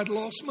thought I had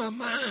lost my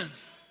mind.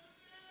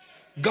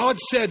 God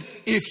said,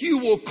 if you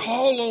will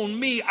call on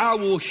me, I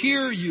will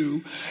hear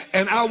you,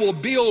 and I will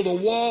build a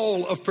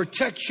wall of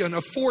protection,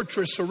 a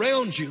fortress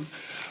around you.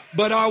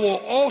 But I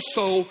will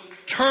also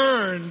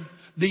turn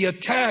the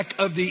attack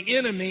of the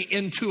enemy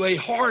into a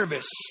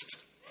harvest.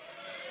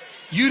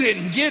 You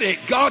didn't get it.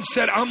 God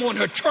said, I'm going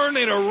to turn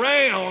it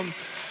around.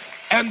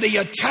 And the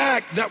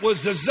attack that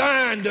was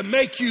designed to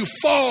make you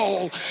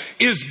fall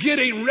is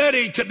getting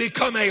ready to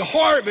become a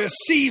harvest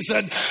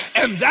season.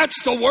 And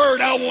that's the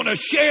word I want to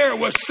share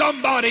with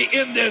somebody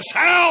in this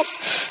house.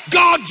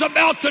 God's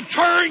about to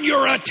turn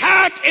your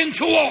attack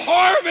into a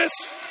harvest.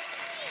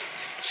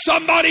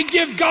 Somebody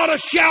give God a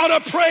shout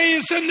of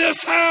praise in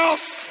this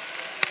house.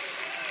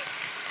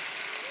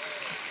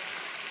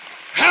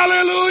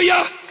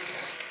 Hallelujah.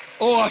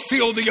 Oh, I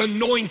feel the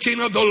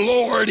anointing of the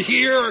Lord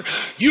here.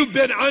 You've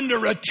been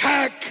under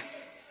attack.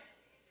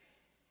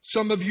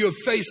 Some of you have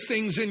faced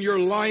things in your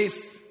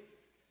life,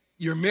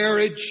 your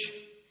marriage.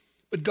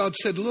 But God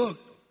said, look,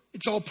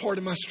 it's all part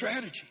of my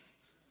strategy.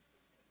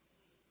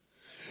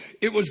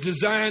 It was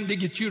designed to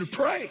get you to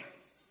pray.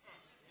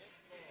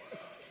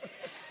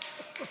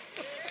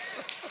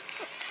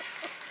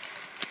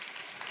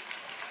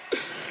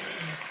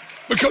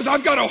 Because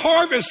I've got a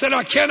harvest that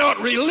I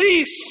cannot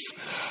release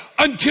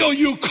until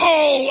you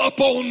call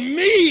upon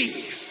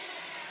me.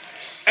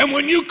 And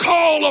when you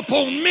call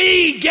upon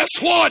me, guess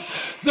what?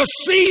 The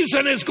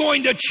season is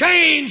going to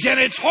change, and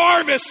it's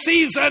harvest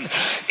season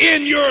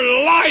in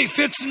your life.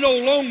 It's no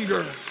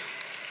longer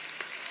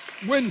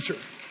winter.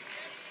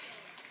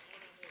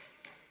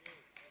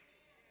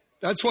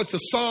 That's what the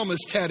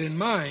psalmist had in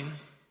mind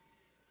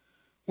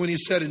when he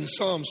said in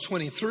Psalms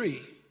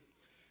 23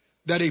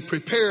 that he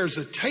prepares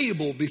a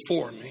table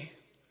before me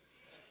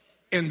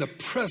in the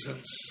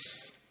presence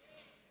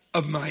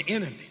of my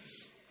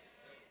enemies.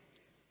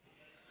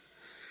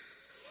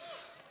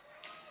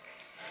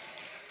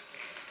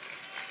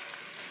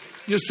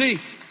 You see,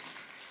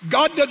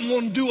 God doesn't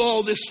want to do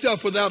all this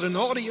stuff without an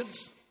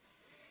audience.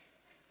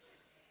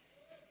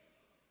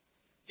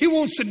 He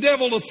wants the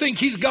devil to think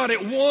he's got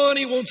it won.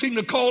 He wants him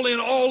to call in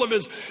all of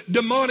his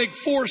demonic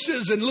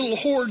forces and little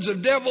hordes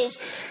of devils.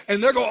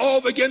 And they're going to all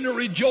begin to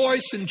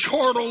rejoice and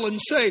chortle and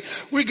say,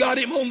 we got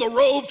him on the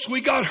ropes. We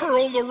got her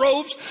on the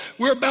ropes.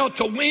 We're about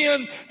to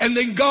win. And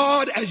then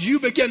God, as you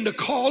begin to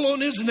call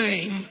on his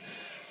name,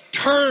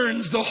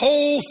 turns the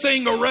whole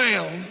thing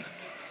around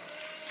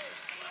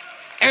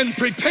and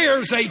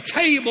prepares a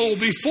table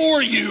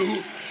before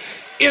you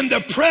in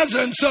the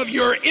presence of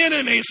your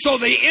enemy. So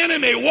the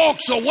enemy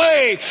walks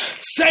away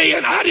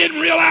saying, I didn't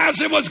realize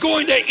it was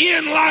going to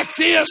end like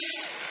this.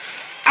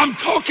 I'm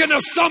talking to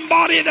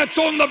somebody that's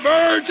on the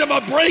verge of a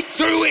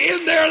breakthrough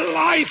in their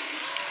life.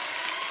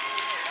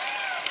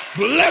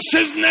 Bless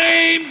his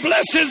name,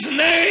 bless his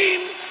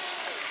name.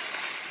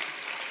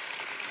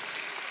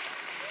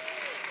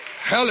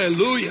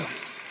 Hallelujah.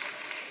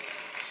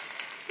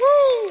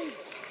 Woo!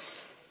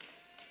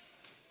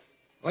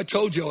 I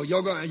told y'all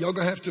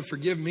gonna have to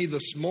forgive me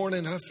this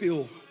morning. I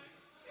feel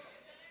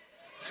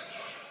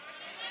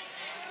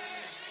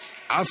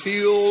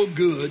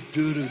good.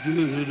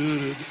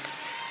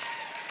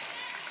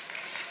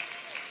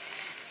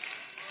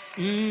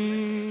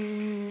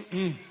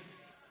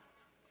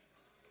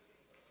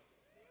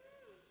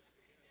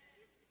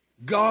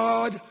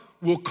 God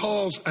will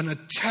cause an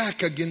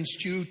attack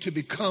against you to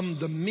become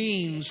the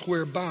means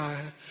whereby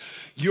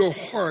your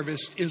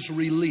harvest is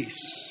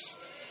released.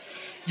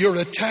 You're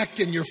attacked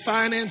in your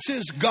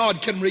finances.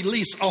 God can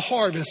release a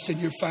harvest in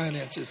your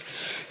finances.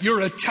 You're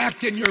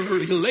attacked in your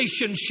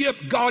relationship.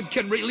 God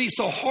can release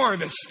a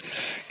harvest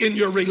in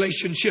your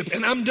relationship.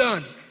 And I'm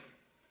done.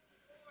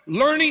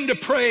 Learning to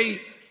pray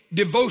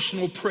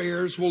devotional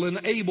prayers will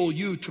enable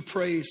you to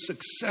pray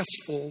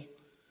successful,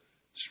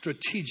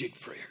 strategic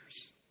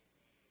prayers.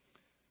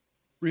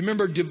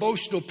 Remember,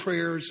 devotional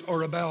prayers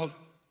are about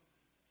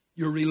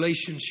your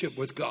relationship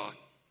with God.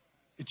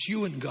 It's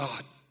you and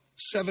God.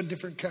 7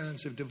 different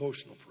kinds of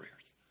devotional prayers.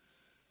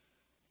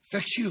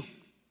 Affects you.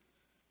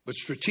 But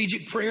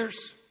strategic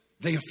prayers,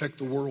 they affect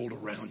the world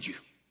around you.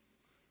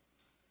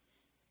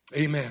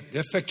 Amen. They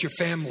affect your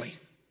family.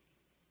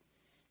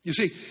 You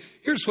see,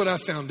 here's what I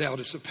found out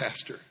as a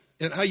pastor.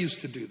 And I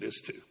used to do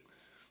this too.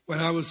 When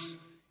I was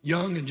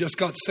young and just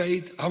got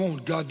saved, I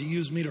want God to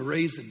use me to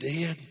raise the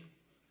dead.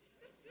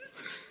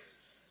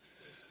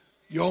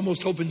 You're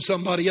almost hoping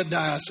somebody will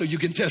die so you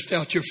can test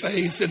out your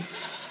faith. And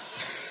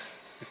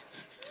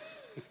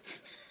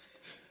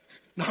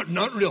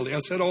not really. I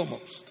said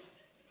almost.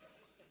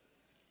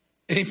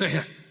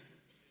 Amen.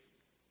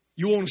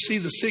 You want to see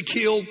the sick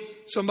healed?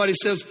 Somebody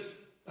says,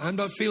 I'm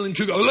not feeling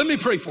too good. Oh, let me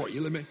pray for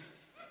you.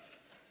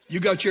 You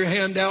got your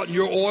hand out and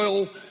your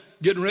oil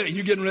getting ready.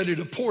 You're getting ready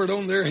to pour it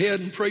on their head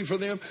and pray for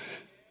them.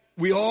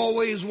 We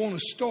always want to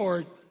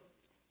start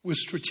with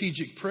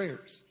strategic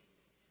prayers,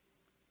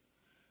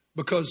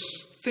 because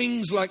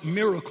things like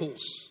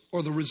miracles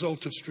are the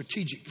result of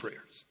strategic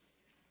prayers.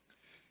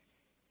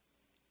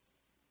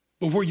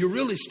 But where you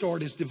really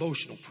start is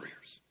devotional prayers.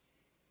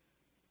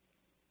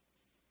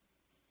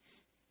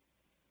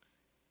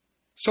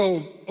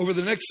 So over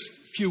the next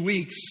few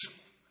weeks,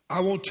 I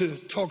want to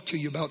talk to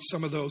you about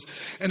some of those.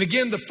 And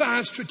again, the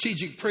 5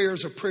 strategic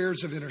prayers are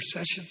prayers of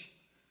intercession,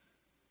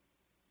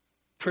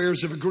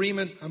 prayers of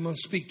agreement. I'm going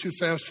to speak too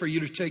fast for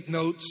you to take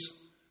notes.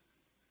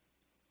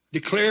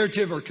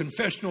 Declarative or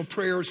confessional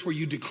prayers where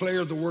you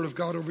declare the word of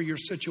God over your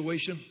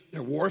situation.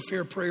 They're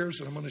warfare prayers,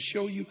 and I'm going to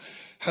show you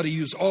how to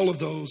use all of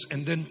those.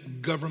 And then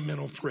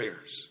governmental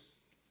prayers.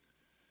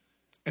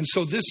 And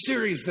so this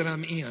series that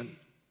I'm in,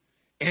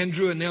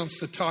 Andrew announced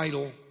the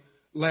title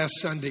last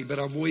Sunday, but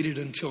I've waited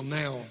until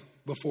now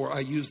before I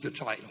use the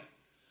title.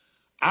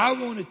 I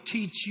want to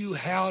teach you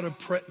how to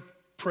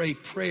pray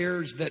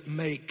prayers that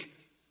make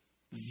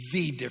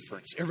the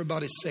difference.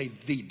 Everybody say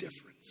the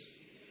difference.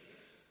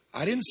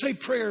 I didn't say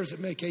prayers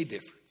that make a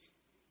difference.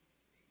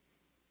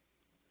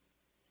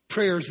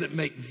 Prayers that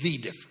make the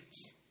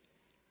difference.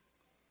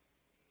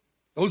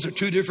 Those are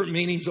 2 different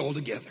meanings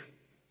altogether.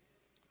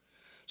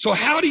 So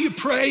how do you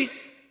pray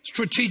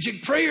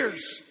strategic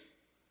prayers?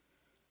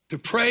 To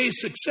pray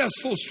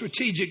successful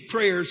strategic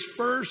prayers,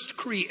 first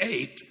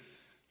create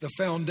the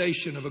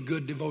foundation of a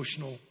good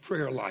devotional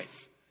prayer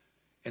life.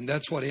 And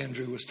that's what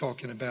Andrew was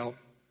talking about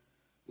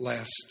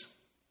last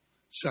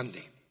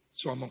Sunday.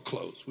 So I'm going to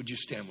close. Would you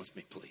stand with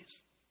me,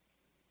 please?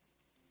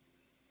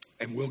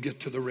 And we'll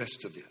get to the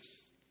rest of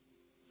this.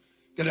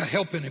 Did I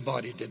help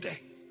anybody today?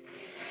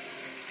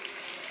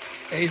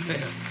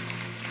 Amen.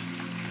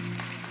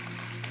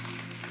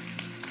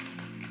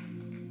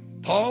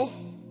 Paul,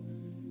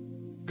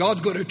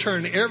 God's going to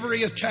turn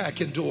every attack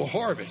into a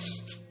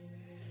harvest.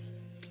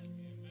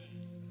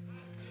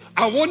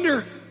 I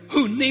wonder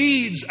who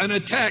needs an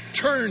attack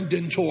turned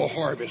into a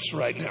harvest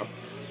right now.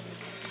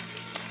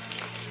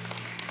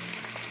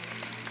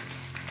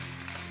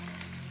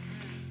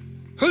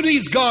 Who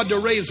needs God to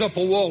raise up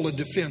a wall of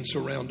defense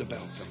around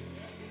about them?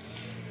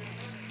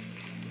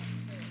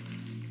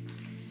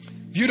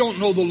 If you don't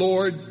know the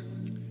Lord,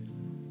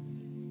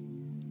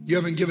 you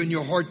haven't given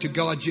your heart to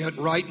God yet,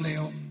 right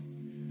now,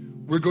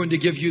 we're going to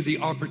give you the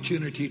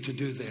opportunity to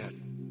do that.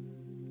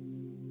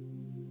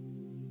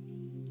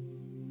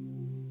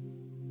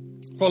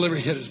 While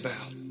every head is bowed.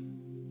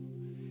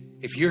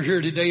 If you're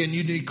here today and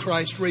you need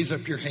Christ, raise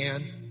up your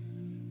hand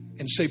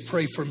and say,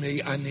 pray for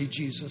me. I need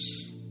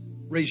Jesus.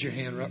 Raise your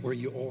hand right where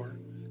you are.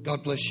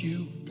 God bless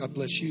you. God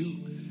bless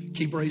you.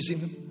 Keep raising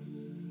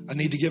them. I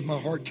need to give my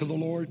heart to the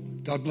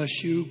Lord. God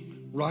bless you.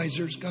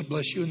 Risers, God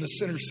bless you in the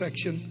center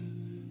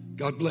section.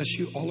 God bless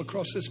you all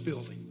across this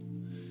building.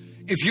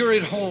 If you're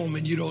at home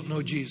and you don't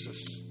know Jesus,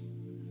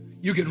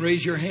 you can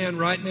raise your hand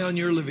right now in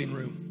your living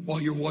room while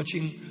you're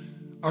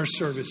watching our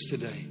service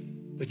today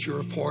that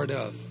you're a part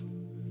of.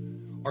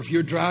 Or if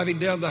you're driving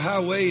down the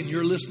highway and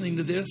you're listening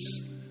to this,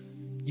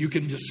 you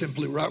can just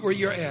simply, right where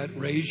you're at,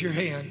 raise your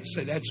hand and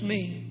say, that's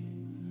me.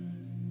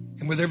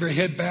 And with every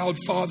head bowed,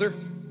 Father,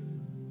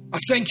 I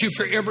thank you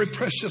for every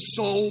precious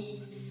soul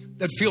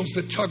that feels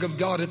the tug of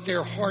God at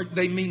their heart.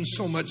 They mean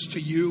so much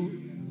to you.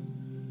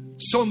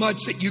 So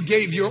much that you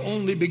gave your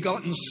only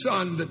begotten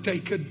Son that they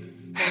could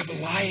have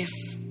life.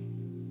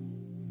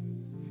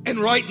 And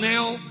right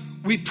now,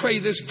 we pray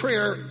this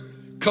prayer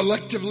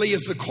collectively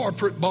as the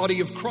corporate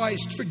body of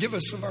Christ. Forgive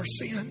us of our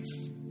sins.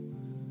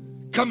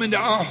 Come into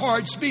our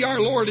hearts. Be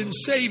our Lord and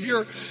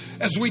Savior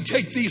as we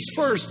take these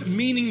first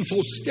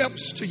meaningful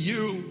steps to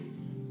you.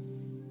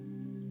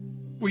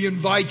 We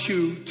invite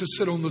you to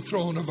sit on the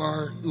throne of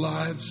our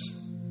lives.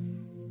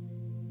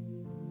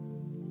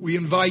 We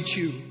invite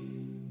you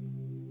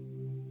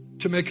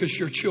to make us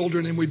your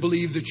children, and we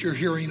believe that you're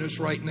hearing us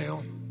right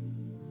now.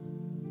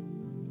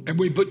 And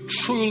we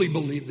truly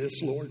believe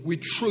this, Lord. We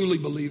truly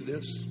believe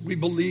this. We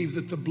believe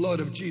that the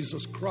blood of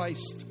Jesus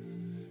Christ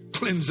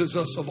cleanses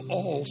us of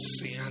all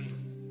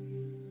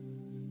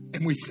sin.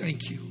 And we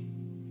thank you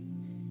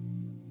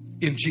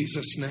in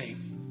Jesus'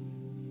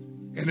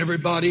 name. And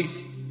everybody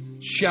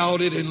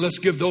shouted, and let's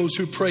give those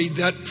who prayed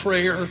that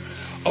prayer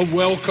a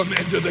welcome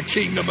into the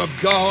kingdom of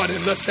God.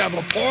 And let's have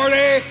a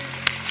party.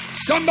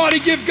 Somebody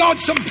give God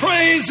some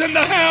praise in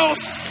the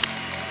house.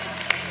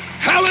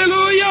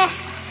 Hallelujah.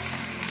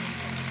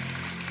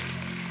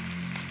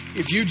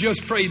 If you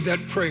just prayed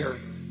that prayer,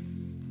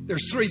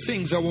 there's 3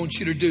 things I want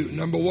you to do.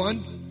 Number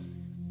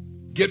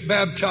 1, get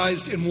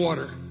baptized in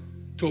water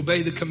to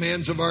obey the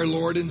commands of our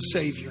Lord and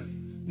Savior.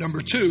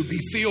 Number 2, be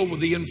filled with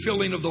the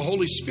infilling of the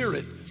Holy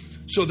Spirit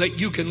so that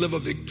you can live a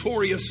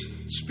victorious,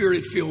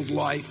 Spirit-filled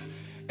life.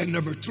 And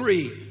number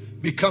 3,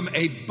 become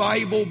a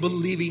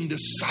Bible-believing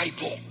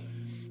disciple.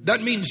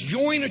 That means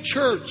join a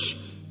church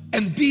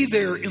and be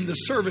there in the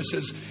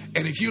services.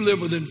 And if you live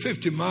within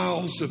 50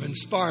 miles of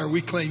Inspire,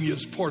 we claim you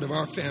as part of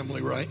our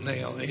family right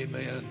now.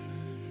 Amen.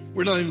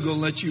 We're not even going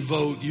to let you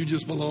vote. You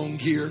just belong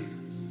here.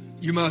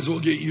 You might as well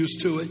get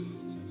used to it.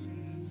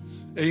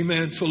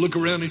 Amen. So look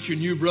around at your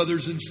new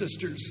brothers and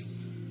sisters.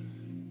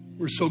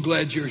 We're so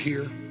glad you're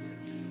here.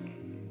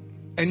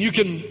 And you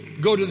can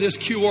go to this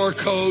QR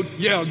code.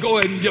 Yeah, go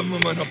ahead and give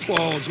them an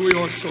applause. We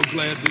are so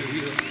glad they're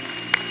here.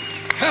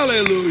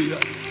 Hallelujah.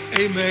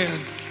 Amen.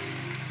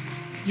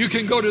 You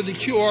can go to the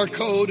QR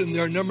code, and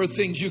there are a number of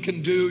things you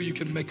can do. You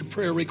can make a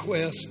prayer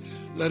request.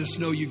 Let us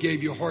know you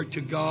gave your heart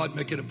to God.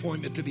 Make an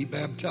appointment to be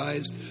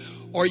baptized.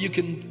 Or you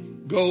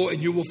can go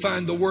and you will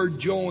find the word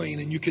join,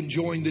 and you can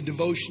join the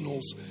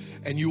devotionals,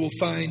 and you will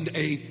find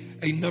a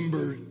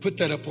number. Put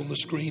that up on the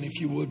screen if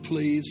you would,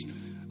 please.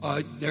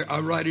 I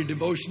write a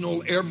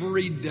devotional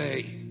every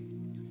day,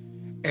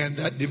 and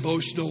that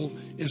devotional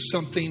is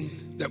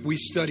something that we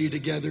study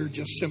together.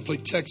 Just simply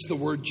text the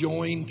word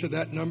join to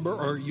that number,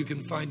 or you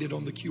can find it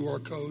on the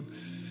QR code.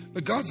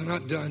 But God's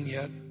not done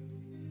yet.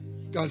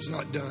 God's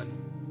not done.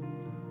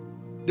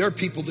 There are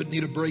people that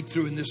need a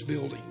breakthrough in this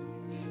building,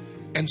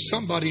 and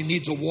somebody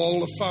needs a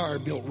wall of fire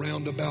built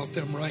round about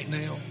them right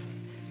now.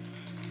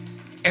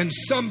 And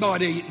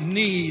somebody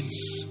needs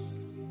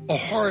a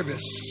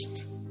harvest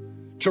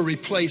to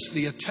replace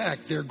the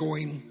attack they're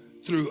going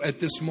through at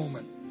this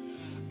moment.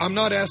 I'm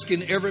not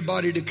asking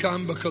everybody to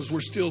come because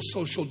we're still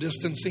social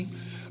distancing.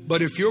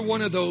 But if you're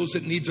one of those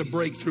that needs a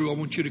breakthrough, I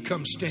want you to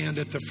come stand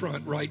at the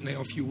front right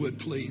now, if you would,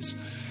 please.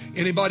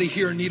 Anybody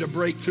here need a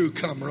breakthrough?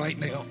 Come right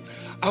now.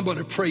 I'm going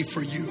to pray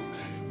for you.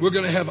 We're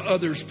going to have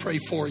others pray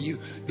for you.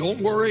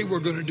 Don't worry. We're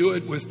going to do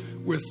it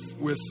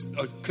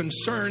with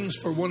concerns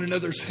for one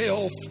another's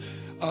health,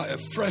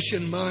 fresh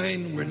in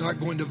mind. We're not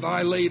going to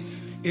violate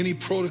any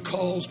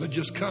protocols, but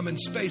just come and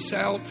space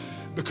out,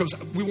 because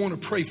we want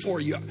to pray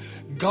for you.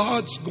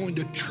 God's going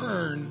to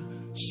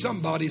turn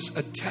somebody's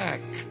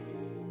attack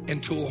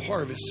into a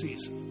harvest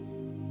season.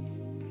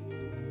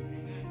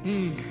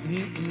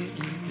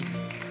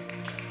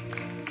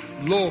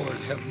 Lord,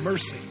 have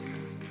mercy.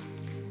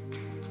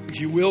 If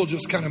you will,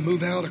 just kind of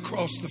move out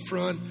across the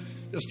front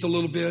just a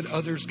little bit.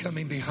 Others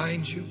coming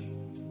behind you.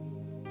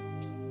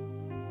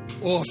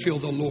 Oh, I feel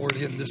the Lord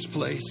in this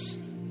place.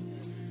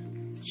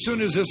 As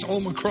soon as this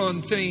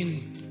Omicron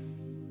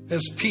thing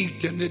has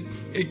peaked and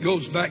it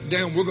goes back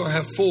down, we're going to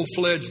have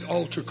full-fledged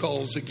altar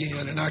calls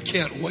again, and I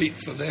can't wait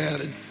for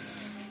that.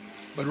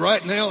 But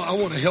right now, I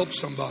want to help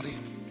somebody.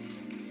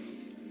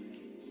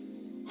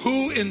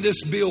 Who in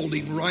this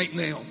building right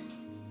now,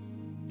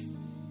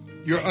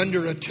 you're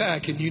under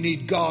attack and you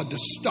need God to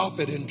stop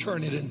it and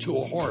turn it into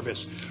a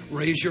harvest?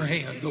 Raise your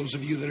hand. Those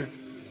of you that are,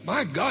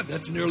 my God,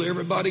 that's nearly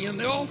everybody in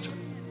the altar.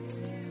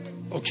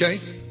 Okay,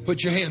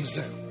 put your hands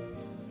down.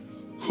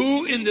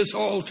 Who in this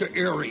altar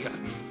area,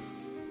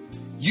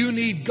 you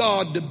need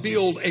God to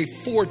build a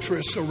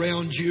fortress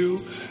around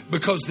you,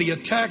 because the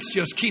attacks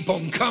just keep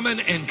on coming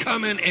and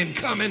coming and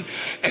coming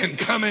and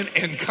coming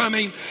and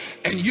coming,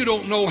 and you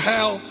don't know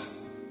how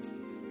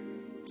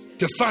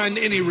to find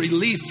any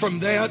relief from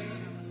that?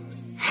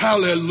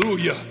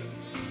 Hallelujah.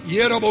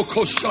 I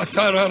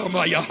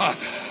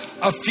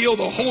feel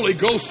the Holy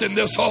Ghost in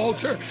this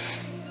altar.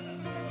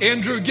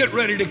 Andrew, get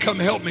ready to come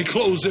help me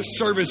close this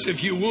service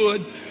if you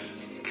would.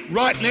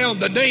 Right now, in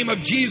the name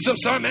of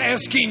Jesus, I'm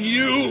asking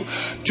you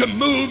to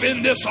move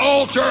in this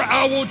altar.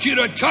 I want you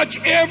to touch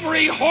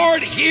every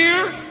heart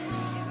here.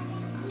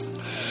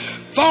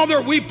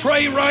 Father, we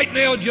pray right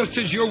now just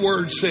as your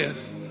word said.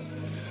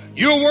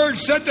 Your word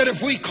said that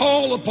if we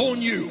call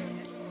upon you,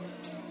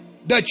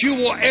 that you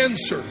will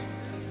answer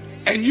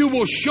and you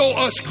will show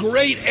us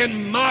great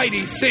and mighty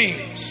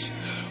things.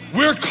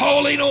 We're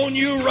calling on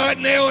you right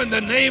now in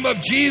the name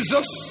of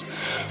Jesus.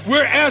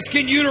 We're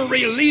asking you to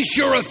release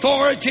your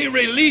authority,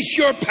 release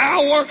your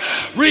power,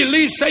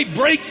 release a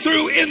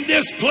breakthrough in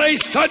this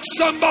place. Touch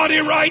somebody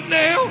right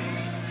now.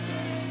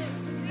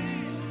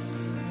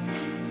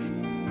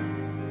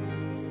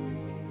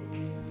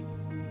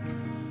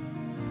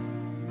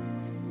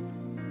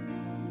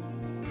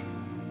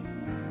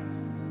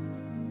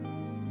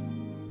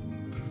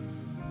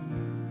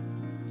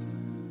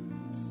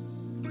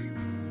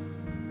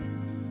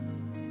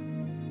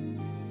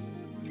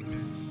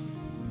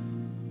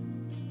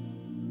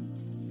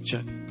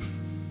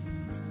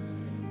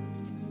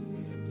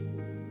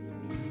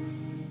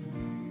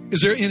 Is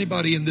there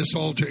anybody in this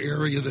altar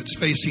area that's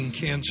facing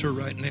cancer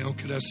right now?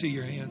 Could I see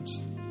your hands?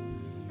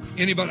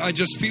 Anybody? I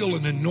just feel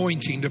an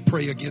anointing to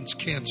pray against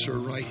cancer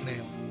right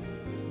now.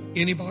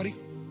 Anybody?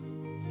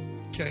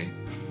 Okay.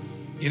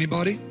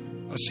 Anybody?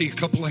 I see a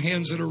couple of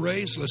hands that are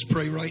raised. Let's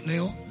pray right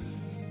now.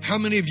 How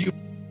many of you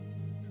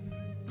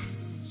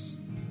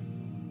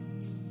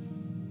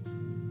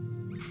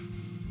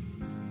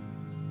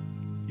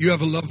You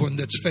have a loved one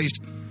that's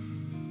facing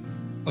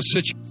a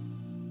situation.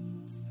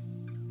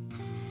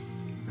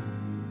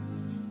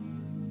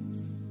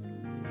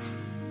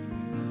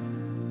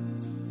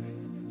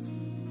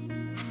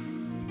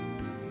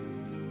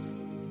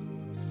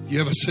 You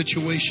have a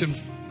situation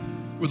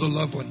with a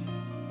loved one.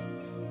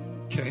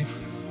 Okay?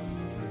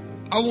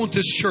 I want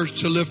this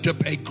church to lift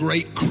up a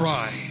great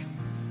cry.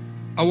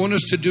 I want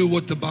us to do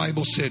what the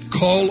Bible said.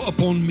 Call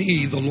upon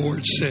me, the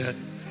Lord said,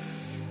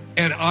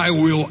 and I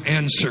will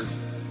answer.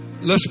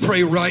 Let's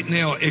pray right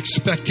now,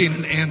 expecting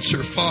an answer.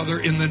 Father,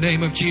 in the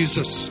name of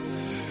Jesus,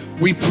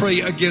 we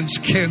pray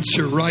against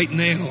cancer right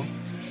now.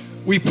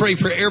 We pray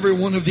for every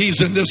one of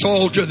these in this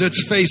altar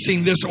that's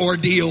facing this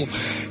ordeal.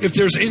 If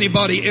there's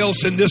anybody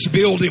else in this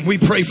building, we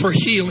pray for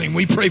healing.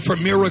 We pray for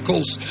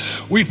miracles.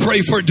 We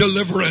pray for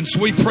deliverance.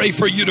 We pray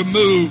for you to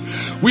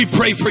move. We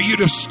pray for you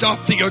to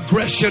stop the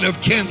aggression of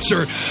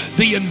cancer,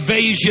 the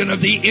invasion of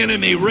the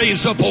enemy.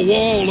 Raise up a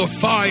wall of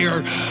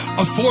fire,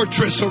 a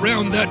fortress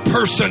around that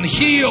person.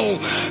 Heal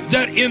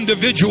that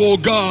individual,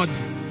 God.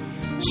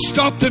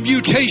 Stop the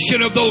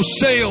mutation of those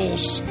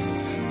cells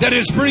that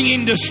is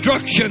bringing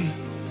destruction.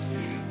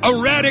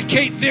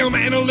 Eradicate them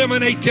and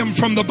eliminate them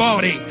from the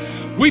body.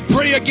 We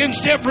pray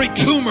against every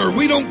tumor.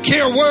 We don't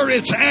care where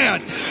it's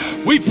at.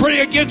 We pray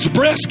against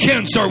breast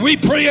cancer. We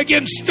pray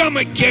against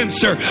stomach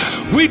cancer.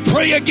 We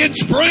pray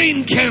against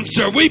brain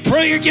cancer. We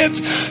pray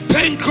against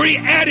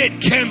pancreatic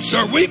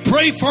cancer. We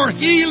pray for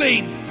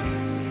healing.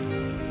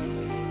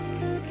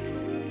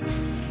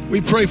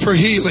 We pray for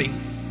healing.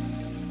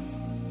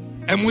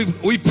 And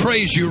we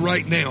praise you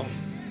right now,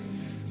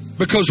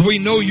 because we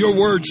know your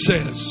word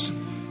says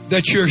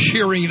that you're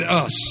hearing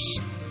us.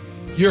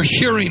 You're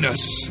hearing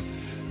us.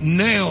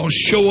 Now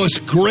show us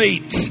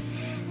great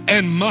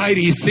and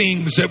mighty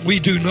things that we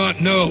do not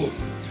know.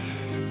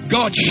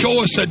 God,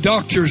 show us a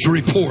doctor's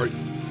report.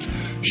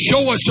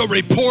 Show us a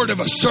report of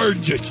a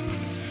surgeon.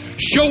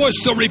 Show us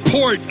the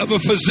report of a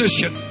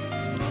physician.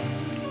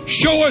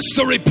 Show us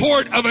the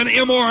report of an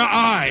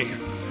MRI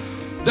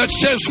that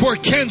says where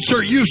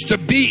cancer used to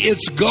be,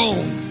 it's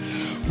gone.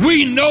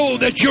 We know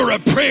that you're a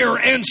prayer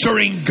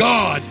answering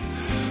God.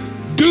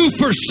 Do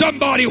for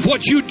somebody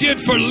what you did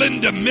for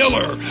Linda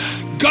Miller.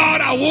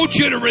 God, I want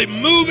you to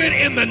remove it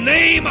in the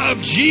name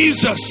of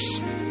Jesus.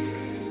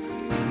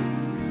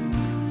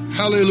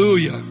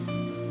 Hallelujah.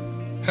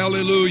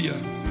 Hallelujah.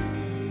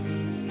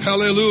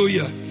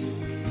 Hallelujah.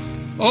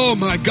 Oh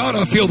my God,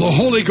 I feel the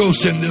Holy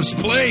Ghost in this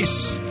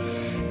place.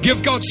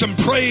 Give God some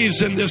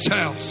praise in this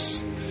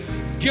house.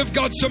 Give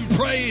God some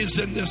praise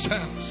in this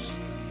house.